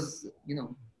because,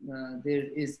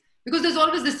 because there's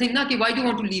always this thing, why do you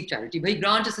want to leave charity? Bhai,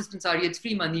 grant assistance, it's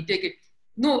free money, take it.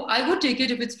 No, I would take it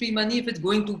if it's free money, if it's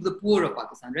going to the poor of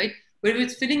Pakistan, right? But if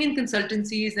it's filling in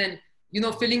consultancies and,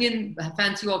 filling in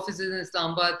fancy offices in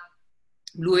Islamabad,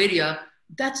 blue area,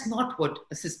 that's not what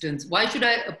assistance. Why should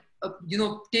I,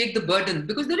 take the burden?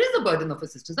 Because there is a burden of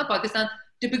assistance. Now, Pakistan,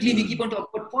 typically we keep on talking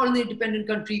about foreign independent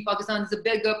country, Pakistan is a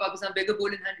beggar, Pakistan beggar bowl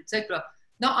in hand, etc.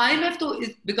 Now, IMF though,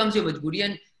 it becomes your majburi.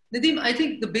 And Nadeem, I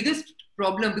think the biggest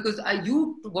problem, because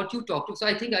what you talked to, so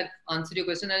I think I've answered your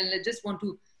question, and I just want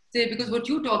to say, because what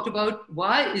you talked about,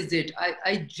 why is it,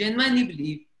 I genuinely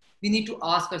believe we need to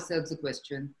ask ourselves the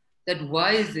question that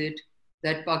why is it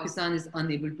that Pakistan is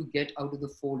unable to get out of the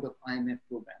fold of IMF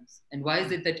programs? And why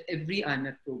is it that every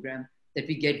IMF program that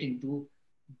we get into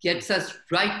gets us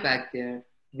right back there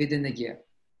within a year?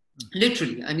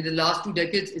 Literally, I mean, the last 2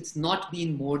 decades, it's not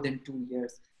been more than 2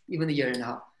 years, even a year and a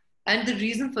half. And the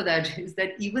reason for that is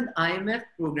that even IMF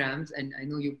programs, and I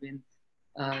know you've been,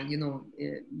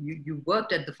 you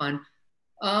worked at the fund,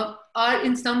 are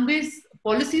in some ways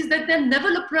policies that then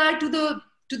never apply to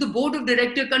the board of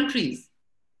director countries.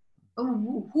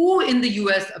 Who in the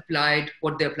US applied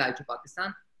what they applied to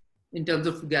Pakistan in terms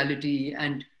of frugality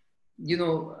and,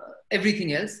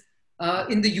 everything else?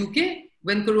 In the UK,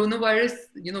 when coronavirus,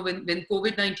 when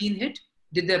COVID-19 hit,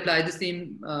 did they apply the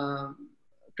same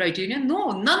criterion?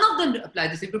 No, none of them apply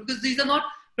the same, because these are not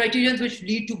criterions which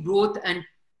lead to growth and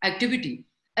activity.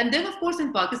 And then, of course,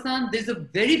 in Pakistan, there's a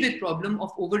very big problem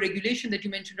of over-regulation that you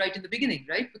mentioned right in the beginning,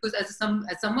 right? Because as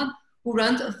someone who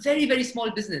runs a very, very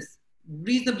small business,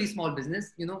 reasonably small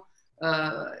business,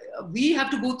 we have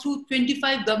to go through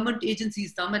 25 government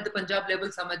agencies, some at the Punjab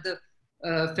level, some at the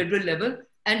federal level.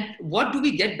 And what do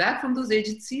we get back from those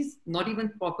agencies? Not even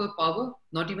proper power,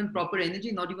 not even proper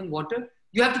energy, not even water.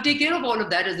 You have to take care of all of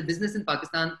that as a business in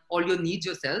Pakistan, all your needs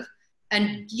yourself,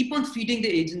 and keep on feeding the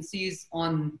agencies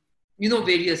on,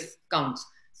 various counts.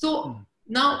 So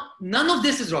now none of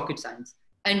this is rocket science.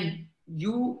 And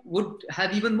you would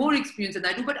have even more experience than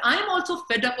I do, but I'm also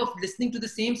fed up of listening to the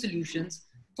same solutions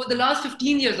for the last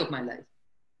 15 years of my life.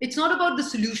 It's not about the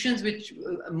solutions which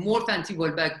more fancy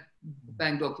World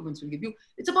Bank documents will give you.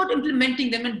 It's about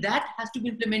implementing them, and that has to be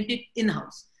implemented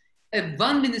in-house.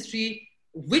 One ministry,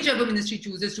 whichever ministry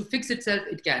chooses to fix itself,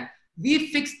 it can. We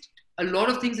fixed a lot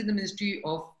of things in the Ministry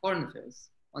of Foreign Affairs,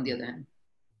 on the other hand.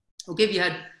 Okay, we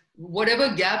had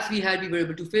whatever gaps we had, we were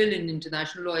able to fill in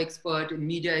international law expert, in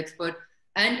media expert,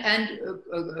 and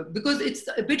because it's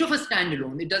a bit of a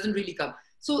standalone, it doesn't really come.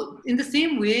 So in the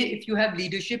same way, if you have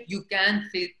leadership, you can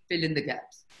fill in the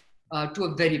gaps to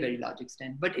a very, very large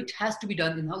extent, but it has to be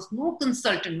done in-house. No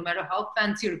consultant, no matter how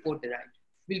fancy a report they write,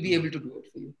 will be able to do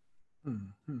it for you.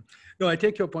 Mm-hmm. No, I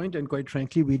take your point, and quite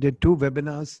frankly, we did 2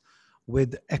 webinars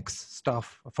with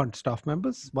fund staff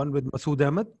members, one with Masood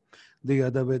Ahmed, the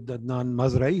other with Adnan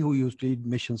Mazrai, who used to lead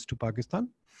missions to Pakistan.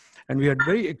 And we had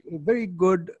very, very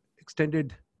good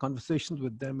extended conversations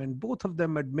with them. And both of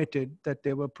them admitted that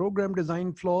there were program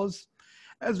design flaws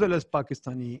as well as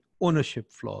Pakistani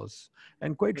ownership flaws.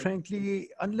 And quite frankly,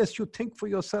 unless you think for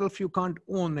yourself, you can't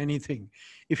own anything.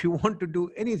 If you want to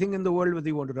do anything in the world, whether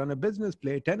you want to run a business,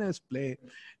 play tennis, play,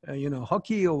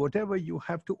 hockey or whatever, you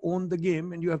have to own the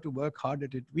game and you have to work hard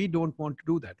at it. We don't want to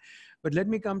do that. But let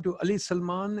me come to Ali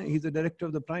Salman. He's the director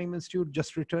of the Prime Institute,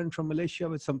 just returned from Malaysia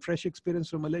with some fresh experience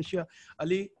from Malaysia.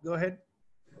 Ali, go ahead.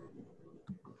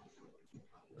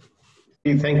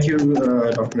 Thank you,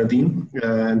 Dr. Nadeem,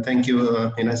 and thank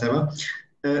you, Hina Seva.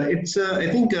 It's, I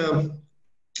think, a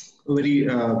very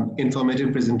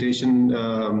informative presentation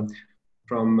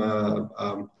from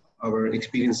our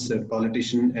experienced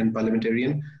politician and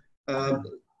parliamentarian.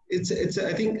 It's,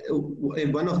 I think,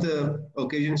 in one of the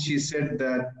occasions she said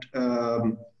that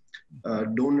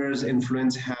donors'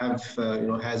 influence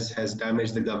has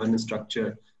damaged the governance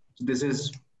structure. So this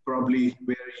is probably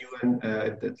where you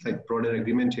and like broader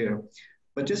agreement here.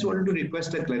 But just wanted to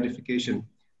request a clarification.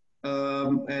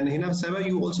 And Hina Seva,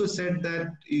 you also said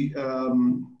that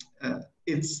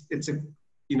it's a,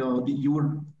 you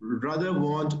would rather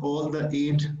want all the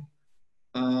aid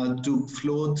to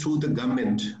flow through the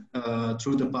government,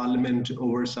 through the parliament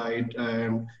oversight,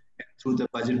 through the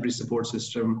budgetary support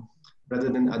system, rather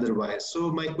than otherwise. So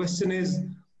my question is,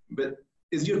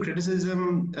 is your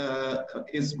criticism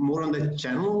is more on the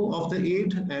channel of the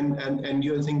aid, and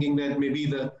you're thinking that maybe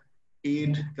the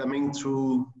aid coming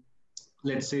through,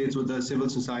 let's say, through the civil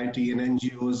society and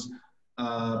NGOs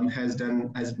has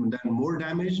done more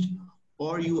damage,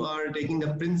 or you are taking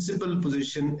a principal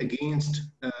position against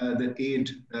the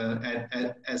aid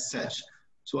as such?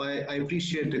 So I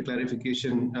appreciate the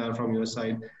clarification from your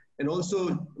side. And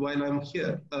also, while I'm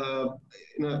here,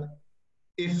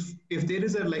 if there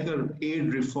is like an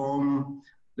aid reform,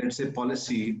 let's say,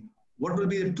 policy, what will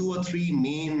be the 2 or 3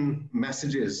 main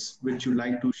messages which you'd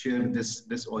like to share with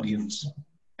this audience?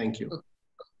 Thank you.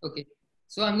 Okay.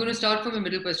 So I'm going to start from your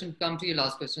middle question, come to your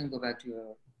last question, and go back to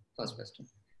your first question,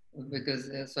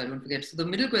 because so I don't forget. So the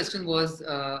middle question was,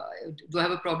 do I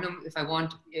have a problem if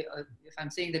I'm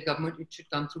saying that it should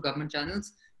come through government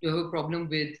channels? Do you have a problem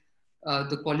with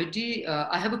the quality?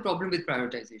 I have a problem with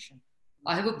prioritization.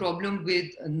 I have a problem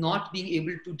with not being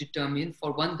able to determine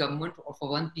for one government or for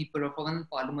one people or for one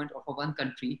parliament or for one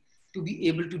country to be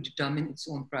able to determine its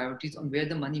own priorities on where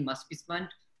the money must be spent,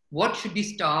 what should be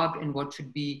starved and what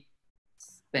should be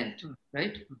spent,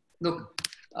 right? Look,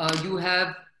 you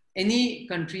have, any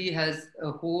country has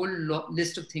a whole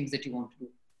list of things that you want to do.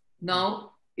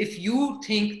 Now, if you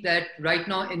think that right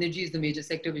now energy is the major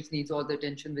sector which needs all the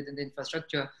attention within the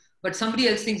infrastructure, but somebody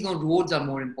else thinks no, roads are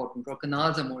more important or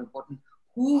canals are more important,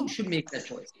 who should make that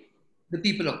choice? The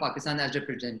people of Pakistan as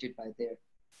represented by their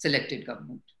selected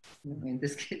government. In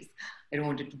this case, I don't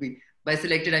want it to be, by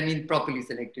selected, I mean properly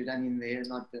selected. I mean, they're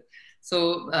not the,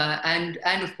 so, and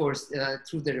of course,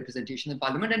 through the representation in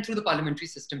parliament and through the parliamentary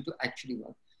system to actually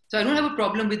work. So I don't have a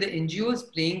problem with the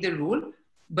NGOs playing their role,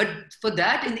 but for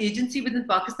that, an agency within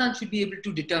Pakistan should be able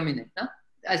to determine it,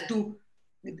 as to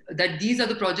that these are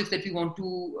the projects that we want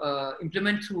to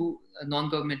implement through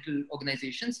non-governmental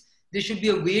organizations. There should be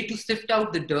a way to sift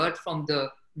out the dirt from the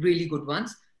really good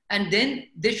ones. And then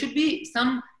there should be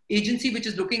some agency which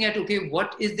is looking at, okay,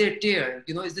 what is their tier?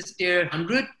 Is this tier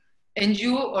 100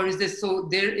 NGO or is this, so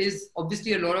there is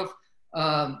obviously a lot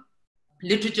of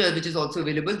literature which is also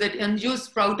available that NGOs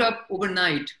sprout up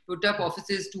overnight, put up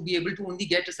offices to be able to only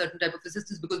get a certain type of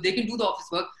assistance because they can do the office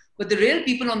work, but the real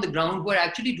people on the ground who are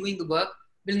actually doing the work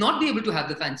will not be able to have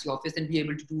the fancy office and be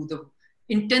able to do the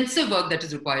intensive work that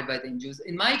is required by the NGOs.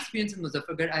 In my experience in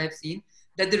Muzaffargarh, I have seen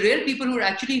that the real people who are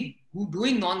actually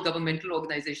doing non-governmental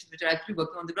organizations, which are actually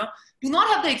working on the ground, do not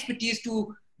have the expertise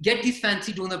to get these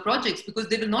fancy donor projects because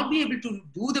they will not be able to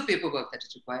do the paperwork that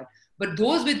is required. But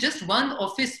those with just one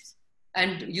office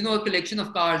and a collection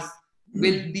of cars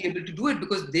will be able to do it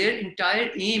because their entire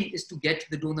aim is to get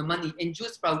the donor money.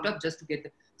 NGOs sprout up just to get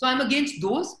them. So I'm against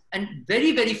those and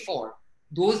very, very for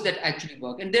those that actually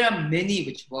work. And there are many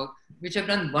which work, which have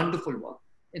done wonderful work.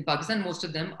 In Pakistan, most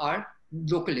of them are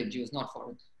local NGOs, not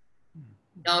foreign.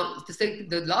 Now,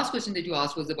 the last question that you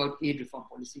asked was about aid reform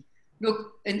policy.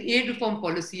 Look, an aid reform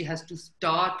policy has to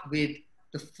start with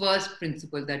the first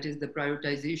principle, that is the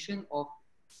prioritization of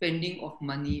spending of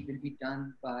money will be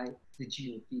done by the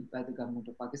GOP, by the government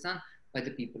of Pakistan, by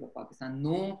the people of Pakistan.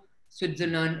 No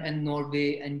Switzerland and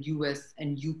Norway and US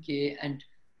and UK and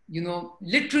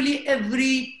literally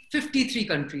every 53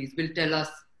 countries will tell us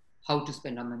how to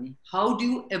spend our money. How do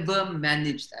you ever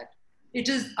manage that? It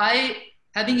is,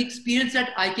 having experienced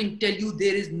that, I can tell you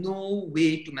there is no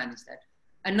way to manage that.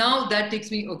 And now that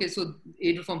takes me, okay, so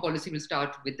aid reform policy will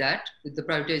start with that. With the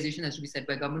prioritization has to be set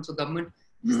by government. So government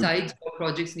decides what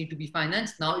projects need to be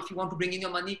financed. Now, if you want to bring in your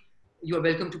money, you are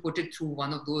welcome to put it through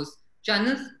one of those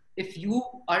channels. If you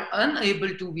are unable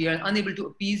to, we are unable to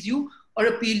appease you or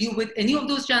appeal you with any of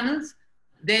those channels,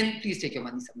 then please take your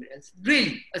money somewhere else.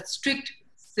 Really, a strict,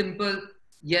 simple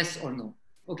yes or no.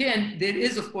 Okay, and there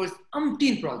is, of course,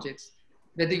 umpteen projects,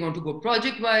 whether you want to go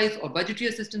project-wise or budgetary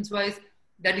assistance-wise,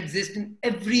 that exist in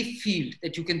every field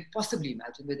that you can possibly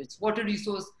imagine, whether it's water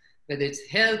resource, whether it's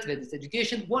health, whether it's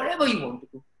education, whatever you want to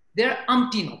do. There are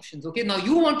umpteen options, okay? Now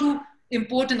you want to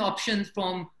import an option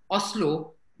from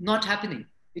Oslo, not happening.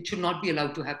 It should not be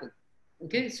allowed to happen,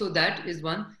 okay? So that is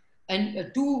one.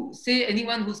 And to say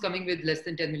anyone who's coming with less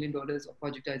than $10 million of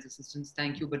projectized assistance,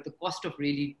 thank you, but the cost of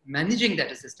really managing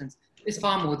that assistance is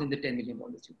far more than the $10 million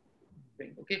you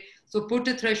bring, okay? So put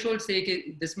a threshold, say,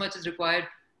 okay, this much is required,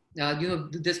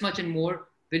 this much and more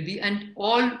will be, and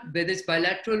all, whether it's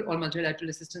bilateral or multilateral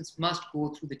assistance, must go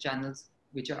through the channels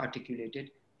which are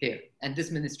articulated here. And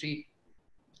this ministry,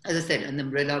 as I said, an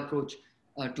umbrella approach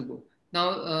to go.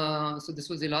 Now, so this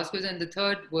was the last question. And the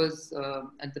third was,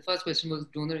 and the first question was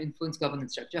donor influence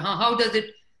governance structure. How does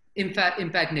it impact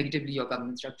negatively your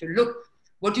governance structure? Look,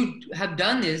 what you have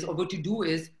done is, or what you do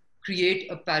is create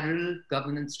a parallel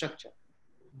governance structure,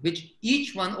 which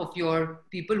each one of your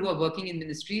people who are working in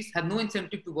ministries have no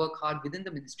incentive to work hard within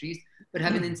the ministries, but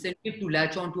have an incentive to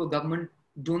latch on to a government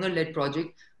donor-led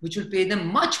project, which will pay them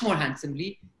much more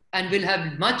handsomely and will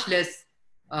have much less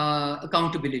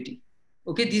accountability.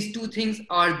 Okay, these two things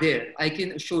are there. I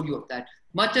can assure you of that.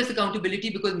 Much less accountability,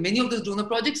 because many of those donor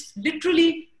projects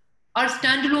literally are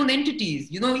standalone entities.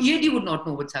 You know, EAD would not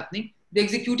know what's happening. The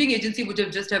executing agency would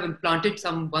have just have implanted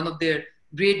one of their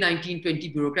grade 1920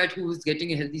 bureaucrat who is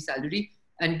getting a healthy salary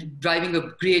and driving a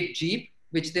great Jeep,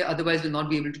 which they otherwise will not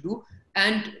be able to do,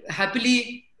 and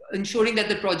happily ensuring that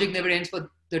the project never ends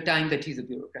for the time that he's a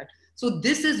bureaucrat. So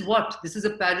this is a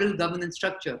parallel governance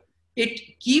structure.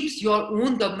 It keeps your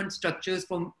own government structures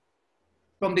from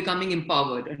becoming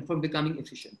empowered and from becoming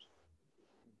efficient.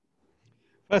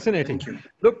 Fascinating.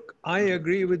 Look, I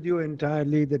agree with you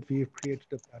entirely that we've created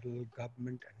a parallel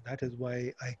government, and that is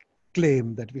why I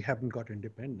claim that we haven't got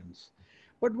independence.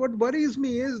 But what worries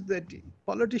me is that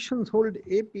politicians hold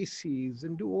APCs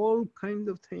and do all kinds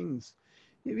of things.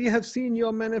 We have seen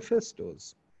your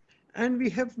manifestos, and we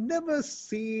have never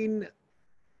seen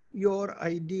your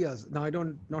ideas. Now,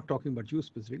 not talking about you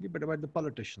specifically, but about the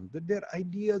politicians, that their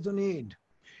ideas on aid.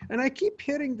 And I keep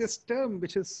hearing this term,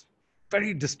 which is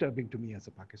very disturbing to me as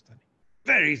a Pakistani,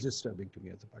 very disturbing to me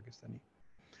as a Pakistani,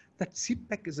 that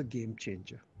CPEC is a game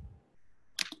changer.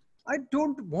 I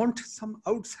don't want some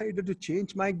outsider to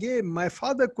change my game. My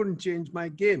father couldn't change my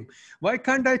game. Why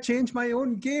can't I change my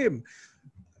own game?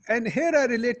 And here I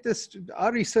relate this to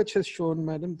our research has shown,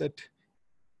 madam, that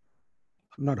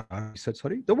not our research,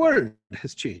 sorry, the world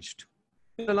has changed.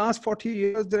 In the last 40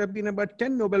 years, there have been about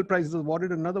 10 Nobel Prizes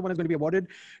awarded. Another one is going to be awarded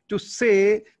to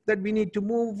say that we need to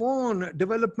move on.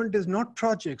 Development is not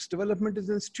projects. Development is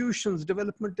institutions.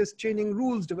 Development is changing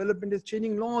rules. Development is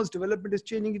changing laws. Development is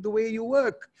changing the way you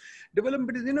work.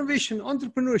 Development is innovation,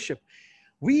 entrepreneurship.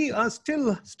 We are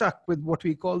still stuck with what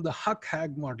we call the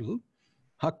Huck-Hag model.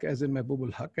 Huck as in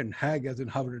Mahbubul Huck and Hag as in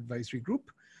Harvard Advisory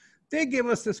Group. They gave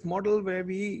us this model where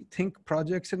we think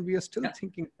projects and we are still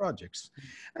thinking projects.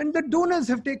 And the donors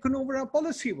have taken over our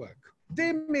policy work.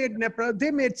 They made NEPRA,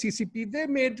 they made CCP, they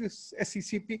made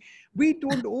SCCP. We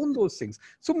don't own those things.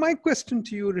 So my question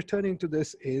to you, returning to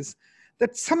this, is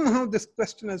that somehow this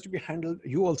question has to be handled.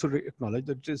 You also acknowledge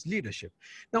that it is leadership.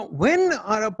 Now, when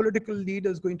are our political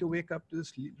leaders going to wake up to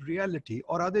this reality,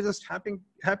 or are they just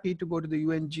happy to go to the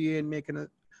UNGA and make a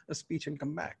speech and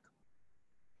come back?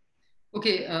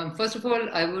 Okay, first of all,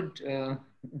 I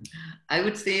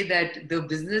would say that the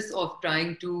business of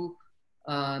trying to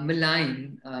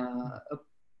malign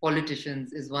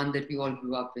politicians is one that we all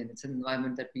grew up in. It's an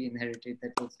environment that we inherited,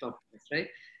 that was taught to us, right?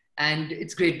 And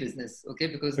it's great business, okay?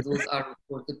 Because those are, of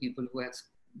course, the people who have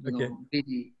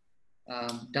really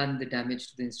done the damage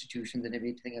to the institutions and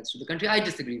everything else to the country. I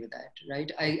disagree with that,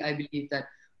 right? I believe that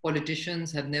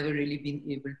politicians have never really been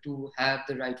able to have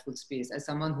the rightful space. As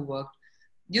someone who worked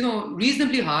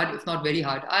reasonably hard, if not very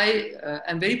hard. I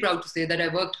am very proud to say that I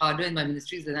worked harder in my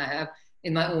ministries than I have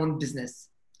in my own business.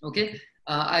 Okay,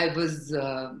 I was,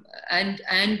 and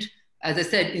as I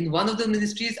said, in one of the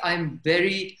ministries, I'm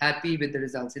very happy with the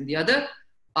results. In the other,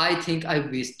 I think I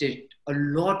wasted a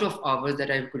lot of hours that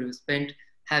I could have spent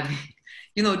having,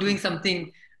 doing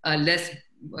something less.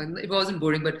 It wasn't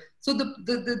boring, but so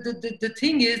the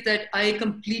thing is that I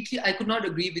could not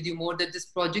agree with you more that this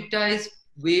projectized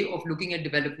way of looking at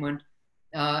development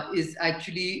is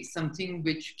actually something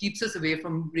which keeps us away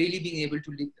from really being able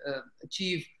to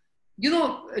achieve,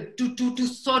 to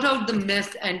sort out the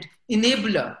mess and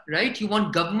enabler, right? You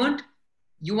want government,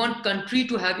 you want country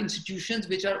to have institutions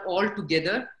which are all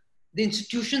together. The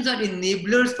institutions are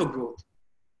enablers for growth.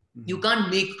 You can't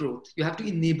make growth, you have to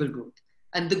enable growth.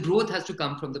 And the growth has to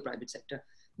come from the private sector.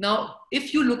 Now,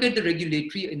 if you look at the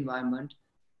regulatory environment,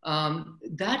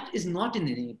 that is not an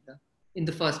enabler in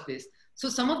the first place. So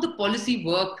some of the policy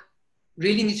work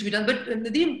really needs to be done. But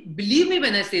Nadeem, believe me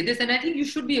when I say this, and I think you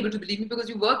should be able to believe me because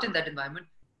you worked in that environment.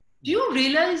 Do you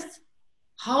realize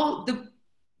how the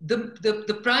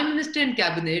Prime Minister and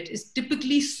Cabinet is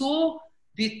typically so,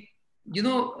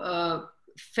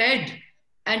 fed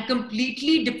and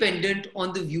completely dependent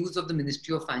on the views of the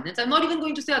Ministry of Finance? I'm not even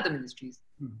going to say other ministries.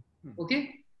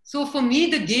 Okay? So for me,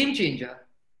 the game changer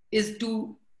is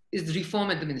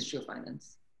reform at the Ministry of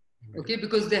Finance. Okay?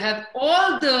 Because they have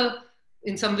all the,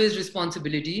 in some ways,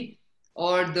 responsibility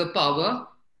or the power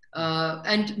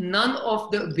and none of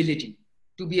the ability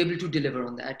to be able to deliver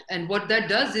on that. And what that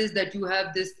does is that you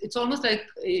have this, it's almost like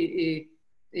the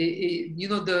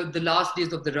last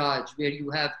days of the Raj, where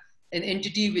you have an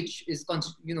entity which is,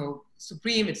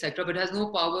 supreme, etc., but has no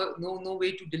power, no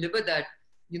way to deliver that,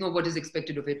 what is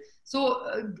expected of it.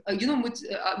 So,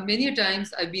 many a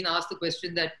times I've been asked the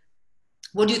question that,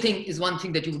 what do you think is one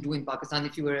thing that you would do in Pakistan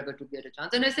if you were ever to get a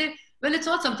chance? And I say, well, it's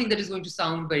not something that is going to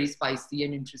sound very spicy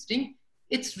and interesting.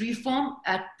 It's reform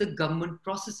at the government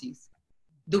processes.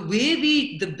 The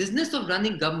way the business of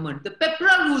running government, the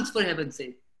PEPRA rules, for heaven's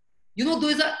sake,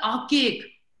 those are archaic.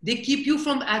 They keep you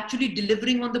from actually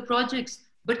delivering on the projects.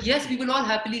 But yes, we will all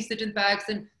happily sit in packs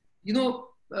and,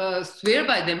 swear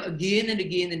by them again and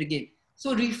again and again.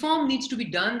 So reform needs to be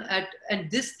done and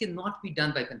this cannot be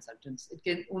done by consultants. It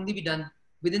can only be done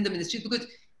within the ministry, because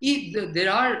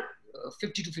there are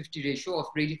 50 to 50 ratio of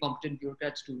really competent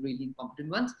bureaucrats to really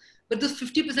incompetent ones. But those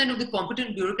 50% of the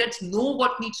competent bureaucrats know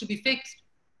what needs to be fixed.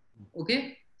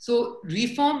 Okay? So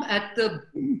reform at the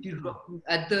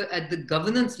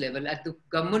governance level, at the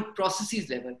government processes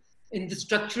level, in the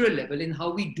structural level, in how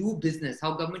we do business,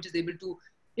 how government is able to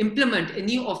implement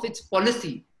any of its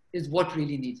policy is what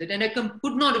really needs it. And I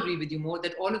could not agree with you more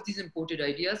that all of these imported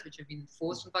ideas which have been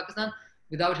forced in Pakistan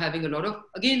without having a lot of,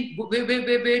 again,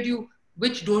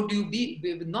 which door do you be?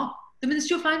 Not the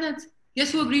Ministry of Finance.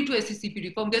 Guess who agreed to SCCP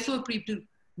reform? Guess who agreed to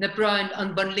NEPRA and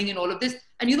unbundling and all of this?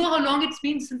 And you know how long it's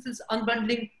been since this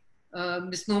unbundling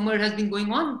misnomer has been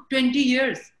going on? 20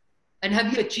 years. And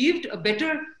have you achieved a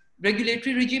better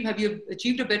regulatory regime? Have you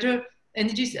achieved a better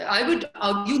energy? I would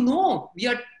argue no. We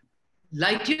are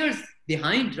light years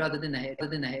behind rather than ahead.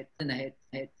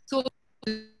 So,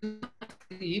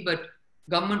 but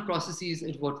government processes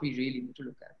is what we really need to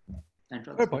look at.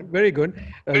 Fair point. Very good.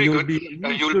 You'll be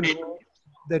know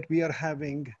that we are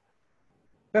having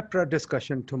PEPRA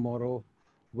discussion tomorrow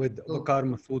with Waqar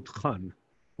Masood Khan,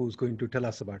 who's going to tell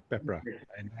us about PEPRA.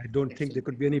 And I don't think there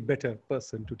could be any better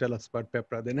person to tell us about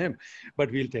PEPRA than him,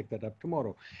 but we'll take that up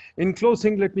tomorrow. In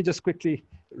closing, let me just quickly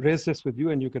raise this with you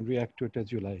and you can react to it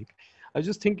as you like. I was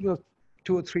just thinking of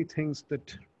 2 or 3 things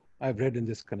that I've read in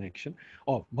this connection.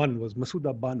 One was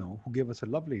Masooda Bano, who gave us a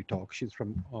lovely talk. She's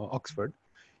from Oxford.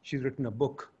 She's written a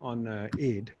book on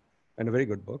aid, and a very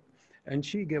good book. And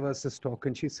she gave us this talk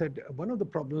and she said, one of the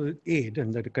problems with aid,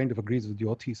 and that it kind of agrees with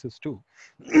your thesis too,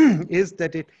 is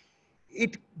that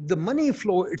the money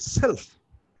flow itself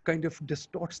kind of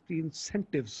distorts the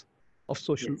incentives of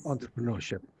social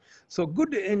entrepreneurship. So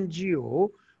good NGO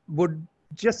would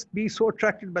just be so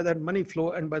attracted by that money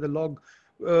flow and by the log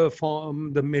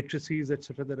form, the matrices,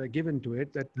 etc., that are given to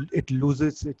it, that it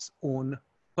loses its own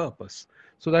purpose.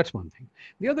 So that's one thing.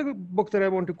 The other book that I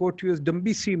want to quote to you is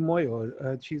Dambisi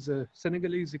Moyo. She's a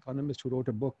Senegalese economist who wrote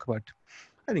a book about,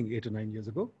 I think 8 or 9 years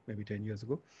ago, maybe 10 years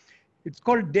ago. It's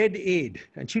called Dead Aid.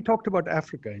 And she talked about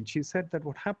Africa. And she said that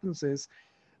what happens is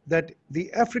that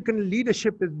the African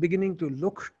leadership is beginning to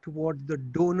look toward the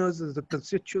donors as a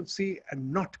constituency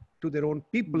and not to their own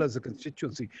people as a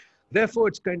constituency. Therefore,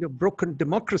 it's kind of broken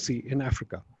democracy in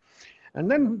Africa. And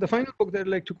then the final book that I'd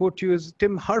like to quote to you is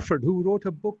Tim Harford, who wrote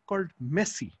a book called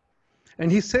Messy.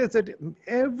 And he says that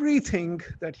everything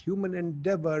that human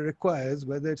endeavor requires,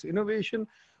 whether it's innovation,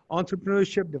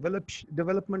 entrepreneurship,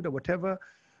 development, or whatever,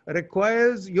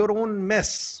 requires your own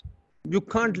mess. You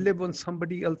can't live on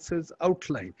somebody else's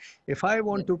outline. If I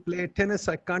want to play tennis,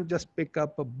 I can't just pick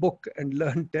up a book and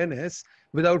learn tennis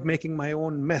without making my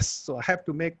own mess. So I have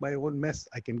to make my own mess.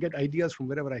 I can get ideas from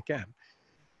wherever I can.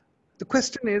 The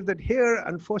question is that here,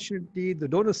 unfortunately, the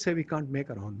donors say we can't make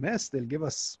our own mess. They'll give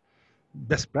us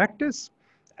best practice.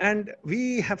 And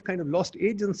we have kind of lost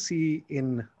agency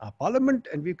in our parliament,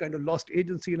 and we've kind of lost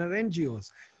agency in our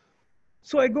NGOs.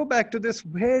 So I go back to this,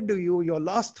 your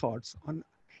last thoughts on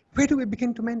where do we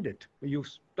begin to mend it? You've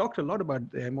talked a lot about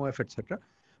the MOF, etc.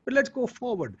 But let's go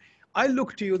forward. I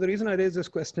look to you, the reason I raise this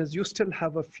question is you still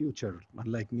have a future,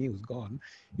 unlike me who's gone.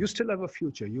 You still have a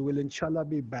future. You will inshallah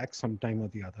be back sometime or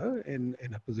the other in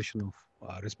a position of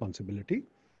responsibility.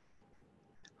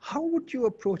 How would you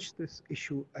approach this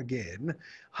issue again?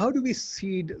 How do we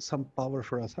seed some power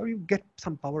for us? How do you get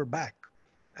some power back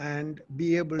and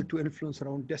be able to influence our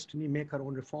own destiny, make our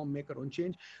own reform, make our own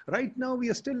change? Right now, we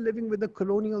are still living with a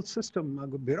colonial system, a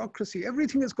bureaucracy,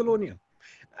 everything is colonial.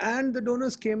 And the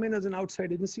donors came in as an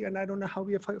outside agency, and I don't know how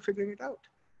we are figuring it out.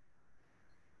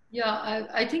 Yeah,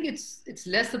 I think it's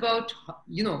less about,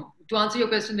 to answer your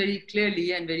question very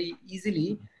clearly and very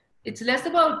easily, it's less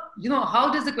about,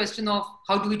 how does the question of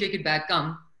how do we take it back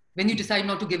come when you decide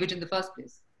not to give it in the first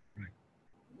place? Right.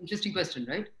 Interesting question,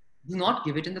 right? Do not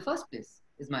give it in the first place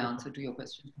is my answer to your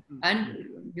question. And,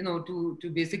 to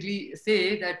basically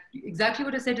say that exactly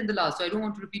what I said in the last, so I don't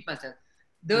want to repeat myself.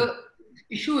 The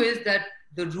issue is that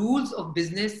the rules of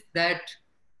business that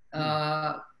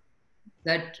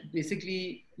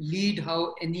basically lead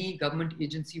how any government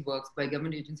agency works. By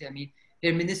government agency, I mean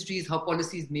their ministries, how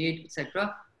policy is made,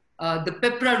 etc. The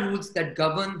PEPRA rules that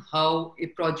govern how a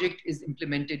project is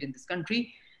implemented in this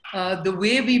country, the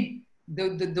way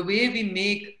we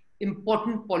make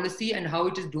important policy and how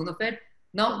it is donor-fed.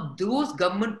 Now, those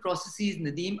government processes,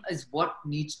 Nadeem, is what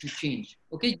needs to change.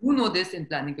 Okay, you know this in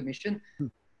Planning Commission.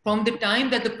 From the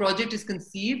time that the project is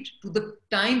conceived to the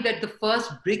time that the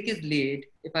first brick is laid,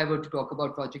 if I were to talk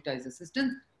about projectized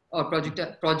assistance or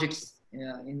projects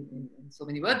in so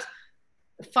many words,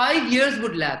 5 years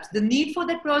would lapse. The need for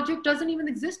that project doesn't even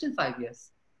exist in 5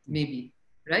 years, maybe,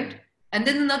 right? And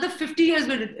then another 50 years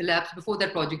will elapse before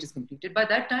that project is completed. By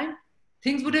that time,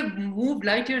 things would have moved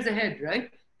light years ahead,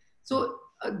 right? So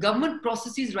government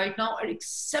processes right now are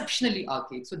exceptionally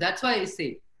archaic. So that's why I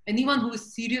say anyone who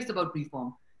is serious about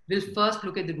reform will first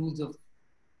look at the rules of,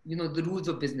 the rules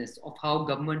of business, of how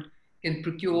government can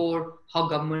procure, how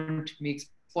government makes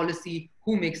policy,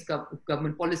 who makes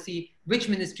government policy, which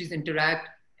ministries interact,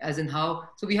 as in how.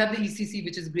 So we have the ECC,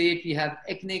 which is great. We have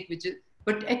ECNIC,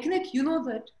 but ECNIC, you know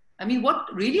that. I mean,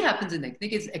 what really happens in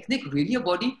ECNIC is ECNIC really a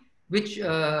body which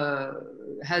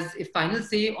has a final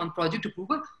say on project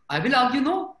approval? I will argue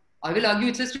no. I will argue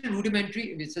it's just a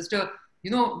rudimentary, it's just a,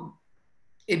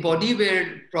 a body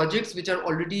where projects which are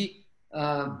already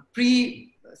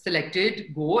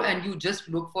pre-selected go and you just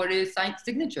look for a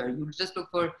signature. You just look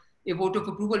for a vote of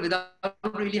approval without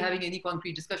really having any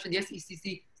concrete discussion. Yes,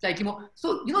 ECC slightly more.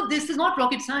 So, this is not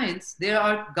rocket science. There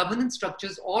are governance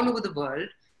structures all over the world.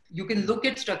 You can look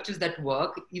at structures that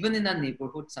work, even in our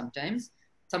neighborhood sometimes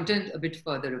a bit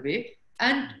further away,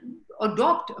 and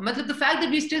adopt. The fact that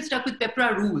we still stuck with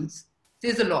PEPRA rules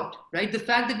says a lot, right? The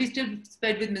fact that we still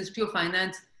sped with Ministry of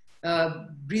Finance,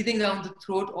 breathing down the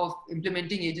throat of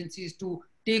implementing agencies to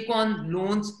take on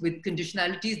loans with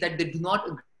conditionalities that they do not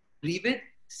agree with,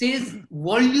 says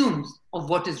volumes of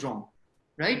what is wrong,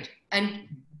 right? And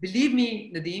believe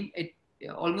me, Nadeem, it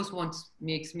almost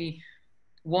makes me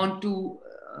want to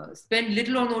spend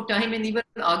little or no time in even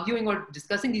arguing or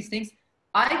discussing these things.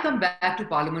 I come back to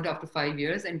Parliament after 5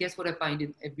 years, and guess what I find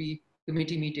in every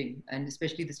committee meeting, and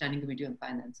especially the Standing Committee on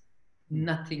Finance?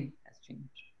 Nothing has changed.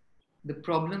 The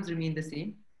problems remain the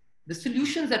same. The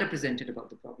solutions that are presented about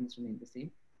the problems remain the same.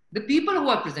 The people who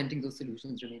are presenting those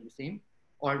solutions remain the same,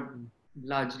 or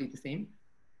largely the same.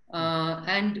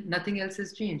 And nothing else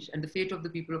has changed. And the fate of the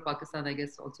people of Pakistan, I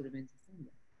guess, also remains the same.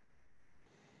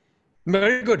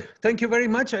 Very good. Thank you very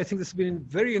much. I think this has been a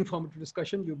very informative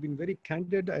discussion. You've been very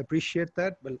candid. I appreciate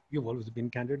that. Well, you've always been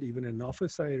candid, even in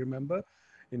office, I remember.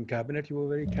 In cabinet, you were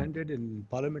very candid. In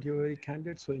parliament, you were very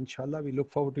candid. So inshallah, we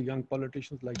look forward to young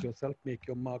politicians like yourself make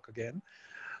your mark again.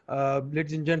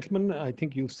 Ladies and gentlemen, I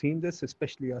think you've seen this,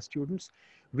 especially our students.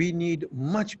 We need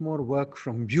much more work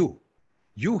from you.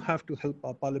 You have to help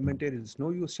our parliamentarians. No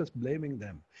use just blaming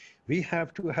them. We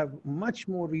have to have much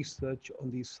more research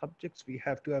on these subjects. We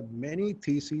have to have many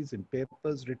theses and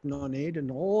papers written on aid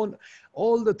and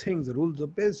all the things, the rules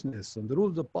of business and the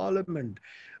rules of parliament,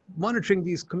 monitoring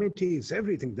these committees,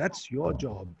 everything. That's your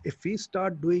job. If we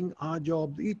start doing our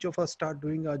jobs, each of us start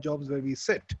doing our jobs where we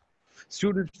sit.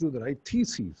 Students do the right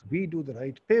theses. We do the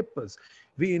right papers.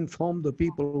 We inform the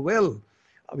people well.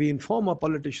 We inform our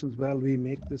politicians well, we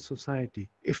make this society.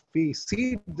 If we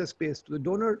cede the space to the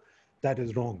donor, that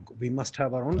is wrong. We must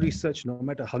have our own research, no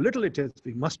matter how little it is,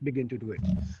 we must begin to do it.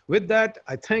 With that,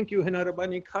 I thank you, Hina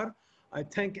Rabbani Khar, I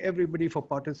thank everybody for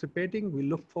participating. We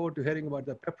look forward to hearing about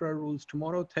the PEPRA rules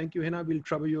tomorrow. Thank you, Hina. We'll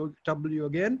trouble you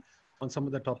again on some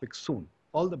of the topics soon.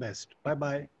 All the best.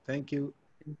 Bye-bye. Thank you.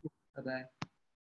 Bye-bye.